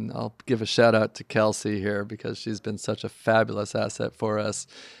team, and I'll give a shout out to Kelsey here because she's been such a fabulous asset for us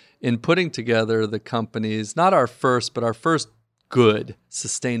in putting together the company's, not our first, but our first good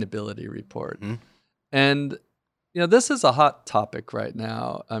sustainability report. Mm-hmm. And, this is a hot topic right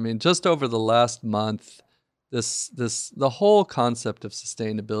now. I mean, just over the last month, the whole concept of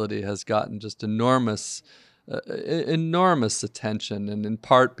sustainability has gotten just enormous attention, and in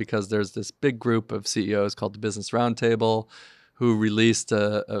part because there's this big group of CEOs called the Business Roundtable who released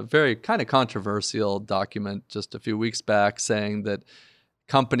a very kind of controversial document just a few weeks back saying that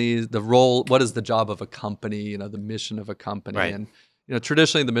companies, what is the job of a company, the mission of a company. Right. And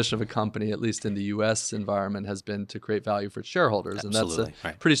traditionally the mission of a company, at least in the US environment, has been to create value for its shareholders. Absolutely. And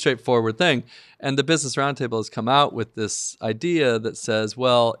that's a pretty straightforward thing. And the Business Roundtable has come out with this idea that says,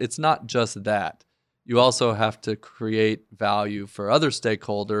 well, it's not just that. You also have to create value for other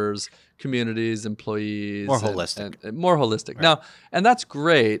stakeholders, communities, employees. More holistic. And more holistic. Right. Now, and that's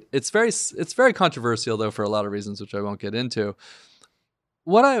great. It's very controversial, though, for a lot of reasons, which I won't get into.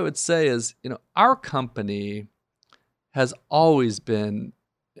 What I would say is, our company has always been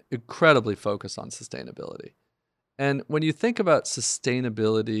incredibly focused on sustainability. And when you think about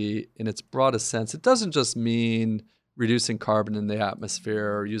sustainability in its broadest sense, it doesn't just mean reducing carbon in the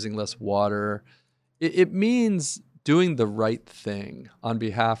atmosphere or using less water. It means doing the right thing on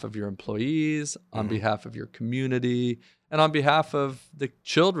behalf of your employees, on behalf of your community, and on behalf of the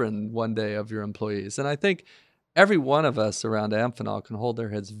children one day of your employees. And I think every one of us around Amphenol can hold their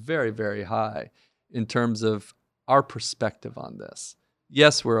heads very, very high in terms of our perspective on this.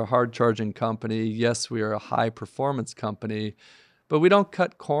 Yes, we're a hard-charging company. Yes, we are a high-performance company. But we don't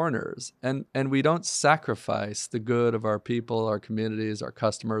cut corners, and we don't sacrifice the good of our people, our communities, our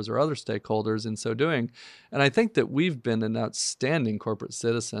customers, or other stakeholders in so doing. And I think that we've been an outstanding corporate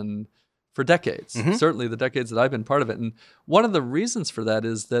citizen for decades, certainly the decades that I've been part of it. And one of the reasons for that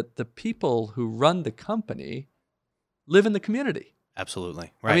is that the people who run the company live in the community.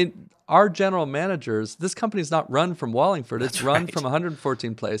 Absolutely. Right. I mean, our general managers, this company's not run from Wallingford. It's run from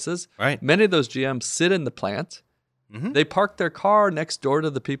 114 places. Right. Many of those GMs sit in the plant. They park their car next door to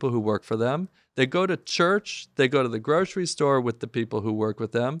the people who work for them. They go to church. They go to the grocery store with the people who work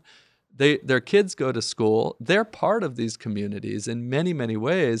with them. Their kids go to school. They're part of these communities in many, many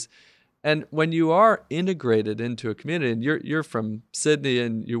ways. And when you are integrated into a community, and you're from Sydney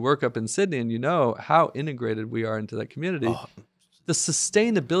and you work up in Sydney and you know how integrated we are into that community, the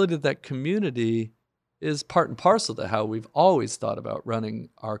sustainability of that community is part and parcel to how we've always thought about running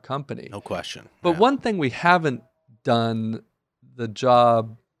our company. No question. But one thing we haven't done the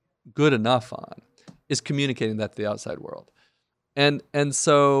job good enough on is communicating that to the outside world. And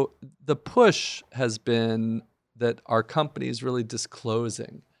so the push has been that our company is really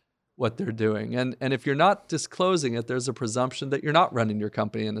disclosing what they're doing. And if you're not disclosing it, there's a presumption that you're not running your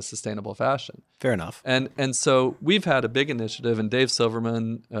company in a sustainable fashion. Fair enough. And so we've had a big initiative, and Dave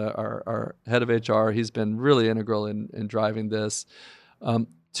Silverman, our head of HR, he's been really integral in driving this.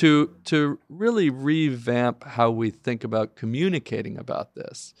 To really revamp how we think about communicating about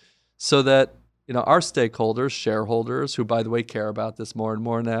this so that, our stakeholders, shareholders, who, by the way, care about this more and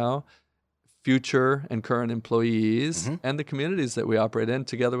more now, future and current employees, and the communities that we operate in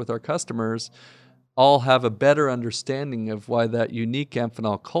together with our customers all have a better understanding of why that unique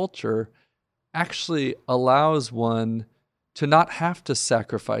Amphenol culture actually allows one to not have to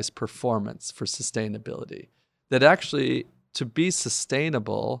sacrifice performance for sustainability. That actually, to be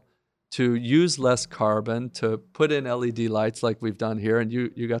sustainable, to use less carbon, to put in LED lights like we've done here, and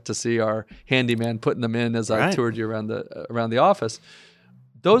you got to see our handyman putting them in as I Right. toured you around the office.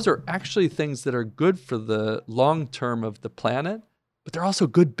 Those are actually things that are good for the long term of the planet, but they're also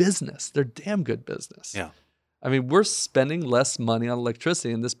good business. They're damn good business. Yeah. I mean, we're spending less money on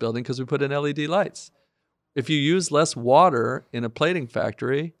electricity in this building because we put in LED lights. If you use less water in a plating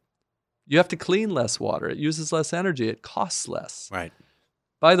factory, you have to clean less water. It uses less energy. It costs less. Right.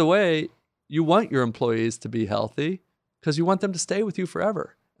 By the way, you want your employees to be healthy because you want them to stay with you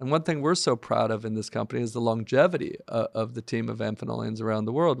forever. And one thing we're so proud of in this company is the longevity of the team of Amphenolians around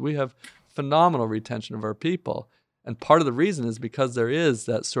the world. We have phenomenal retention of our people. And part of the reason is because there is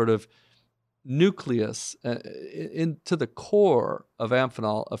that sort of nucleus into the core of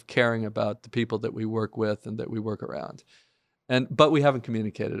Amphenol of caring about the people that we work with and that we work around. But we haven't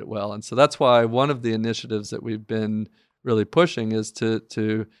communicated it well. And so that's why one of the initiatives that we've been really pushing is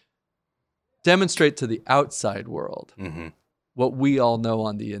to demonstrate to the outside world what we all know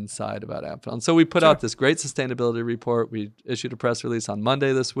on the inside about Amphenol. And so we put out this great sustainability report. We issued a press release on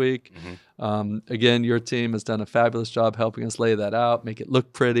Monday this week. Again, your team has done a fabulous job helping us lay that out, make it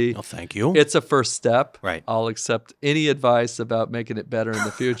look pretty. Well, thank you. It's a first step. Right. I'll accept any advice about making it better in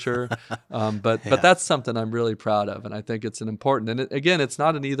the future. But that's something I'm really proud of, and I think it's an important. And again, it's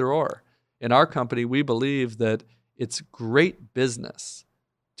not an either or. In our company, we believe that it's great business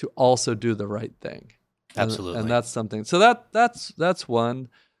to also do the right thing. Absolutely. And that's something. So that's one.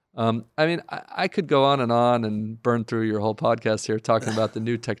 I mean, I could go on and burn through your whole podcast here talking about the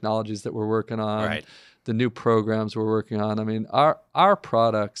new technologies that we're working on, Right. the new programs we're working on. I mean, our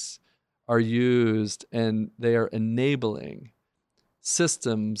products are used and they are enabling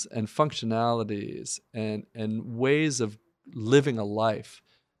systems and functionalities and ways of living a life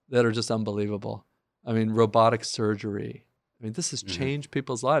that are just unbelievable. I mean, robotic surgery. I mean, this has changed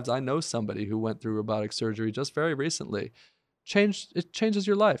people's lives. I know somebody who went through robotic surgery just very recently. It changes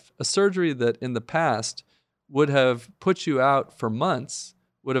your life. A surgery that in the past would have put you out for months,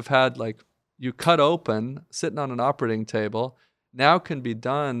 would have had like you cut open, sitting on an operating table, now can be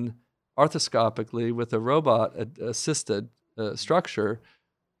done arthroscopically with a robot-assisted structure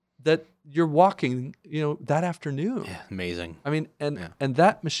that you're walking, that afternoon. Yeah, amazing. I mean, and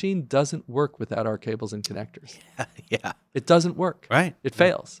that machine doesn't work without our cables and connectors. Yeah. It doesn't work. Right. It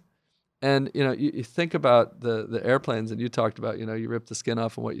fails. And, you think about the airplanes, and you talked about, you rip the skin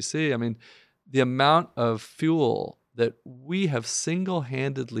off and what you see. I mean, the amount of fuel that we have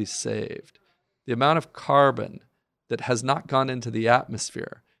single-handedly saved, the amount of carbon that has not gone into the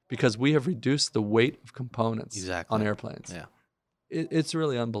atmosphere because we have reduced the weight of components on airplanes. Yeah. It's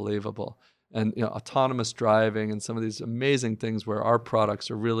really unbelievable. And, autonomous driving and some of these amazing things where our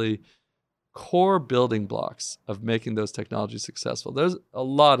products are really core building blocks of making those technologies successful. There's a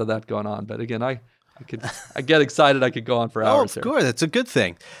lot of that going on. But again, I get excited. I could go on for hours here. Of course. That's a good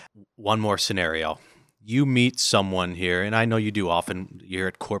thing. One more scenario. You meet someone here, and I know you do often. You're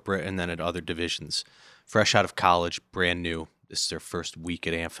at corporate and then at other divisions. Fresh out of college, brand new. This is their first week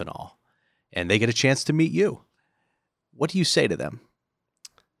at Amphenol. And they get a chance to meet you. What do you say to them?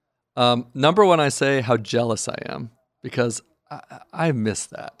 Number one, I say how jealous I am because I miss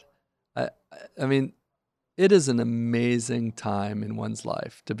that. I mean, it is an amazing time in one's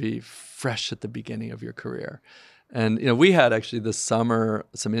life to be fresh at the beginning of your career. And, we had actually this summer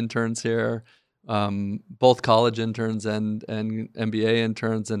some interns here, both college interns and MBA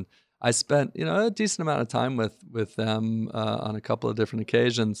interns. And I spent, a decent amount of time with them on a couple of different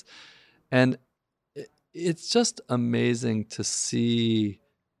occasions. And it's just amazing to see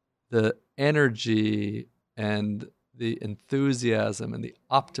the energy and the enthusiasm and the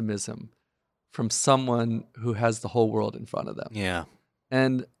optimism from someone who has the whole world in front of them. Yeah.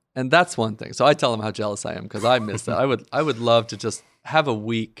 And that's one thing. So I tell them how jealous I am because I miss that. I would love to just have a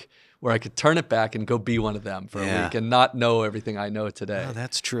week where I could turn it back and go be one of them for a week and not know everything I know today. Oh,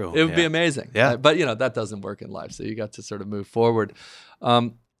 that's true. It would be amazing. Yeah. But, that doesn't work in life. So you got to sort of move forward.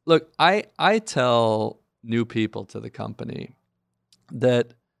 Look, I tell new people to the company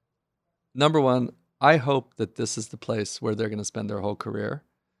that, number one, I hope that this is the place where they're going to spend their whole career.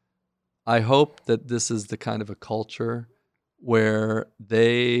 I hope that this is the kind of a culture where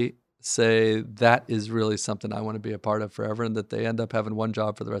they say that is really something I want to be a part of forever and that they end up having one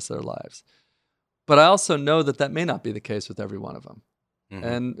job for the rest of their lives. But I also know that may not be the case with every one of them.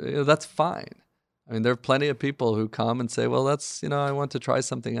 And that's fine. I mean, there are plenty of people who come and say, well, I want to try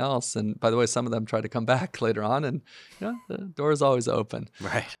something else. And by the way, some of them try to come back later on and, the door is always open.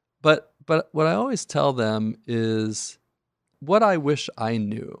 Right. But what I always tell them is what I wish I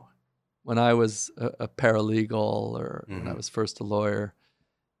knew when I was a paralegal or when I was first a lawyer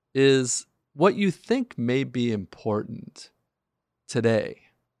is what you think may be important today.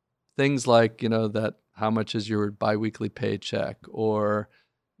 Things like, that how much is your biweekly paycheck, or,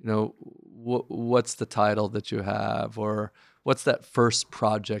 what's the title that you have, or what's that first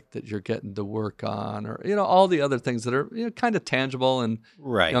project that you're getting to work on, or, all the other things that are kind of tangible and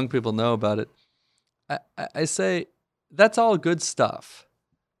Right. young people know about it. I say that's all good stuff,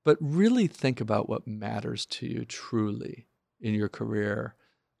 but really think about what matters to you truly in your career.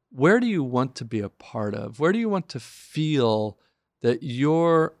 Where do you want to be a part of? Where do you want to feel that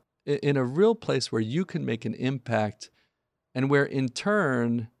you're in a real place where you can make an impact, and where in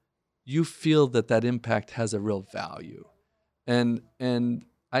turn you feel that impact has a real value? And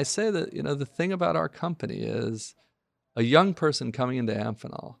I say that, the thing about our company is a young person coming into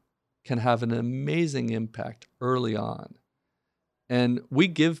Amphenol can have an amazing impact early on. And we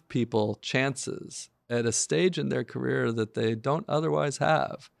give people chances at a stage in their career that they don't otherwise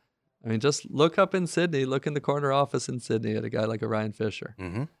have. I mean, just look up in Sydney, look in the corner office in Sydney at a guy like a Ryan Fisher.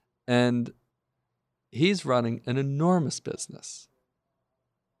 Mm-hmm. And he's running an enormous business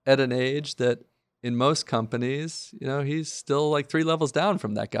at an age that in most companies, he's still like 3 levels down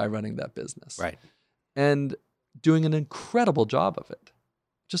from that guy running that business. Right. And doing an incredible job of it.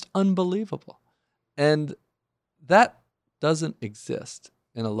 Just unbelievable. And that doesn't exist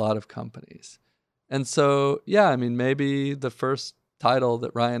in a lot of companies. And so, maybe the first title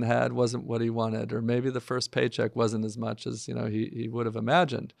that Ryan had wasn't what he wanted, or maybe the first paycheck wasn't as much as, he would have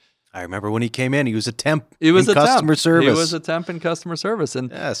imagined. I remember when he came in, he was a temp in customer service. He was a temp in customer service.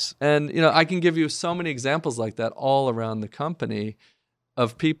 And, yes. And, I can give you so many examples like that all around the company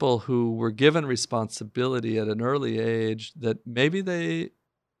of people who were given responsibility at an early age that maybe they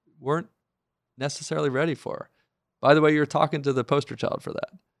weren't necessarily ready for. By the way, you're talking to the poster child for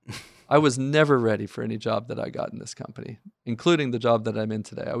that. I was never ready for any job that I got in this company, including the job that I'm in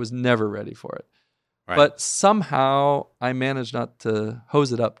today. I was never ready for it. Right. But somehow I managed not to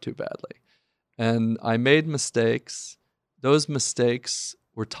hose it up too badly. And I made mistakes. Those mistakes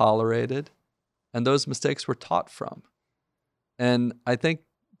were tolerated, and those mistakes were taught from. And I think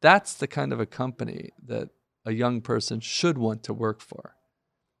that's the kind of a company that a young person should want to work for.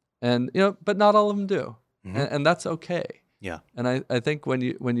 And, but not all of them do. Mm-hmm. And that's okay. Yeah. And I think when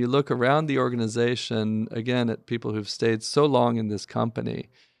you look around the organization, again, at people who've stayed so long in this company,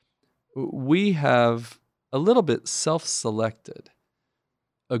 we have a little bit self-selected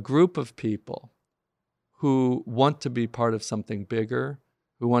a group of people who want to be part of something bigger,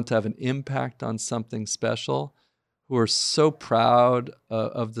 who want to have an impact on something special, who are so proud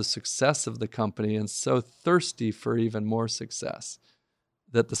of the success of the company and so thirsty for even more success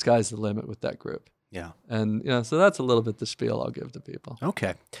that the sky's the limit with that group. Yeah. And, so that's a little bit the spiel I'll give to people.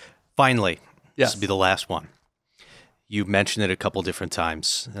 Okay. Finally, yes. This will be the last one. You've mentioned it a couple different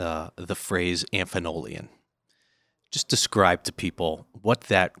times, the phrase Amphenolian. Just describe to people what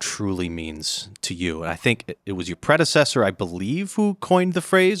that truly means to you. And I think it was your predecessor, I believe, who coined the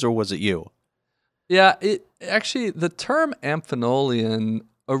phrase, or was it you? Yeah, the term Amphenolian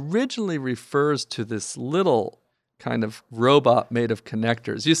originally refers to this little kind of robot made of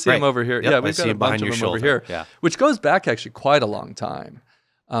connectors. You see them over here. Yep, yeah, we've got a bunch of them over here, which goes back actually quite a long time.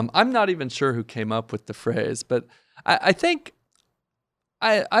 I'm not even sure who came up with the phrase, but I think,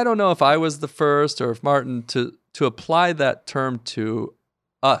 I don't know if I was the first or if Martin, to apply that term to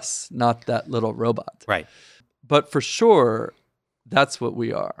us, not that little robot. Right. But for sure, that's what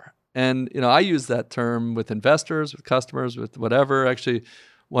we are. And, I use that term with investors, with customers, with whatever. Actually,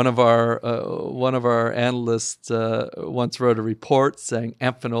 one of our analysts once wrote a report saying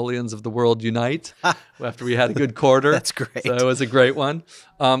Amphenolians of the world unite after we had a good quarter. That's great. So it was a great one.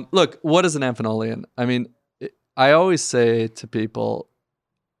 Look, what is an Amphenolian? I mean, I always say to people,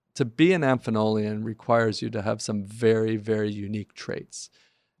 to be an Amphenolian requires you to have some very, very unique traits.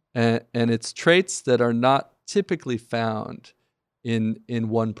 And it's traits that are not typically found in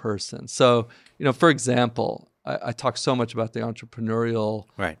one person. So, for example, I talk so much about the entrepreneurial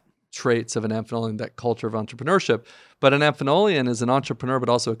traits of an Amphenolian, that culture of entrepreneurship. But an Amphenolian is an entrepreneur, but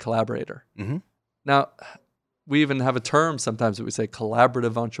also a collaborator. Mm-hmm. Now, we even have a term sometimes that we say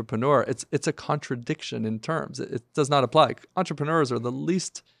collaborative entrepreneur. It's a contradiction in terms. It does not apply. Entrepreneurs are the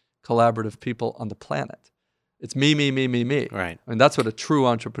least collaborative people on the planet. It's me, me, me, me, me. Right. I mean, that's what a true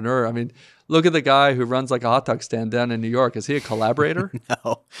entrepreneur. I mean, look at the guy who runs like a hot dog stand down in New York. Is he a collaborator?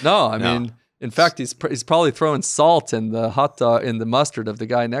 No. I mean, In fact, he's probably throwing salt in the hot dog in the mustard of the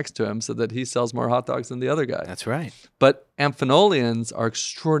guy next to him so that he sells more hot dogs than the other guy. That's right. But Amphenolians are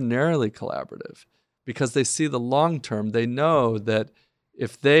extraordinarily collaborative because they see the long term. They know that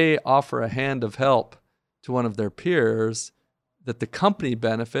if they offer a hand of help to one of their peers, that the company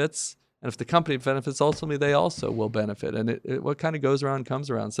benefits, and if the company benefits, ultimately they also will benefit. And what kind of goes around comes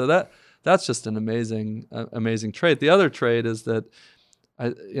around. So that's just an amazing trait. The other trait is that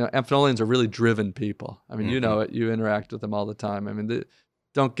Amphenolians are really driven people. I mean, you know it. You interact with them all the time. I mean,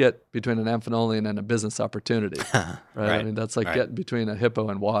 don't get between an Amphenolian and a business opportunity, right? I mean, that's like getting between a hippo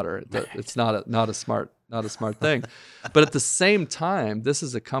and water. It's not a smart thing. But at the same time, this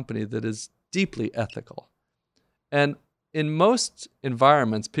is a company that is deeply ethical. And in most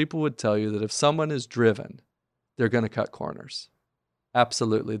environments, people would tell you that if someone is driven, they're going to cut corners.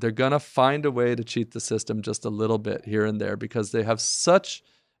 Absolutely. They're going to find a way to cheat the system just a little bit here and there because they have such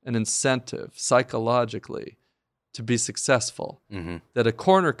an incentive psychologically to be successful that a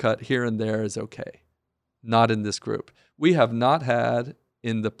corner cut here and there is okay. Not in this group. We have not had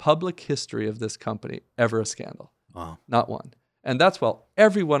in the public history of this company ever a scandal. Wow. Not one. And that's while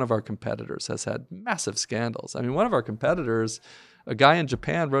every one of our competitors has had massive scandals. I mean, one of our competitors, a guy in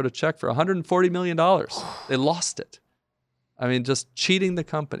Japan, wrote a check for $140 million. They lost it. I mean, just cheating the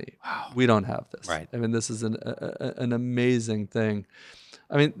company. Wow. We don't have this. Right. I mean, this is an amazing thing.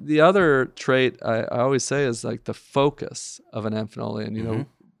 I mean, the other trait I always say is like the focus of an Amphenolian.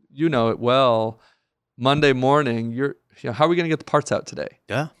 You know it well. Monday morning, how are we going to get the parts out today?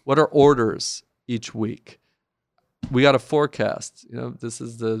 Yeah. What are orders each week? We got a forecast. This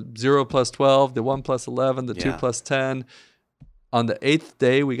is the 0 plus 12, the 1 plus 11, the 2 plus 10. On the 8th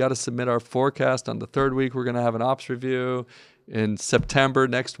day, we got to submit our forecast. On the 3rd week, we're going to have an ops review. In September,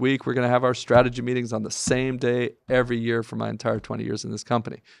 next week, we're going to have our strategy meetings on the same day every year for my entire 20 years in this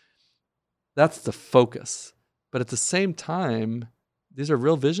company. That's the focus. But at the same time, these are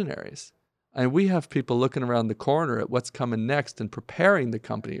real visionaries. And we have people looking around the corner at what's coming next and preparing the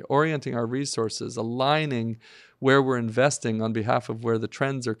company, orienting our resources, aligning where we're investing on behalf of where the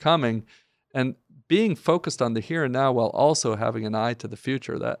trends are coming, and being focused on the here and now while also having an eye to the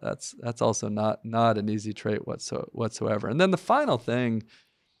future. That's also not an easy trait whatsoever. And then the final thing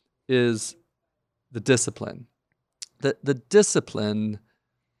is the discipline. The discipline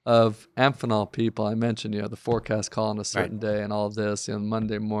of Amphenol people. I mentioned, the forecast call on a certain day and all of this,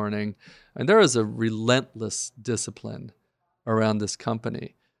 Monday morning. And there is a relentless discipline around this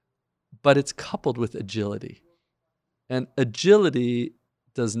company, but it's coupled with agility. And agility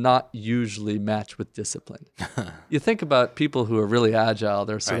does not usually match with discipline. You think about people who are really agile,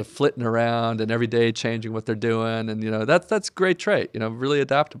 they're sort of flitting around and every day changing what they're doing. And, that's a great trait, really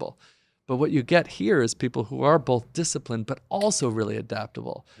adaptable. But what you get here is people who are both disciplined, but also really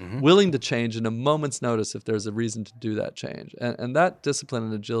adaptable, willing to change in a moment's notice if there's a reason to do that change. And that discipline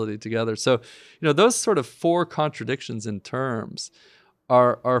and agility together. So, those sort of 4 contradictions in terms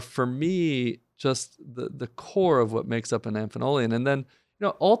are for me, just the core of what makes up an Amphenolian. And then,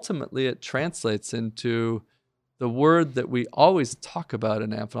 ultimately it translates into the word that we always talk about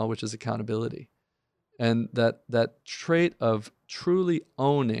in Amphenol, which is accountability. And that trait of truly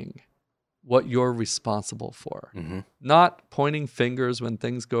owning what you're responsible for, not pointing fingers when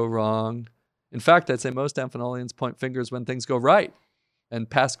things go wrong. In fact, I'd say most Amphenolians point fingers when things go right and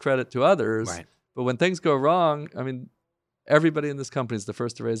pass credit to others. Right. But when things go wrong, I mean, everybody in this company is the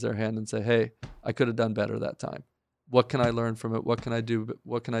first to raise their hand and say, hey, I could have done better that time. What can I learn from it? What can I do?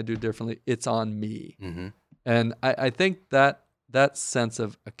 What can I do differently? It's on me. And I think that sense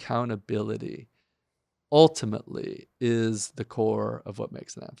of accountability ultimately is the core of what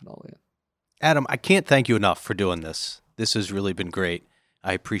makes an Amphenolian. Adam, I can't thank you enough for doing this. This has really been great.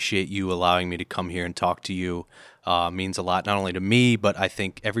 I appreciate you allowing me to come here and talk to you. It means a lot, not only to me, but I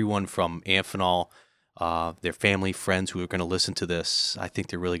think everyone from Amphenol, their family, friends who are going to listen to this, I think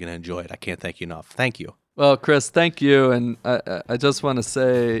they're really going to enjoy it. I can't thank you enough. Thank you. Well, Chris, thank you. And I just want to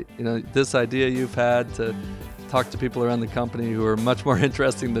say, this idea you've had to talk to people around the company who are much more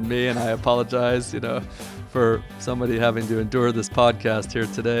interesting than me, and I apologize, for somebody having to endure this podcast here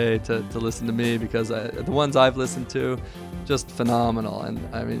today to listen to me, because the ones I've listened to, just phenomenal. And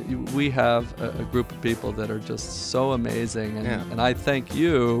I mean, we have a group of people that are just so amazing. And I thank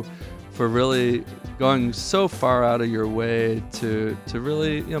you for really going so far out of your way to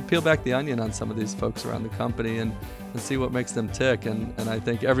really peel back the onion on some of these folks around the company and see what makes them tick. And I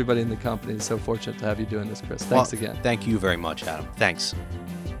think everybody in the company is so fortunate to have you doing this, Chris. Thanks again. Thank you very much, Adam. Thanks.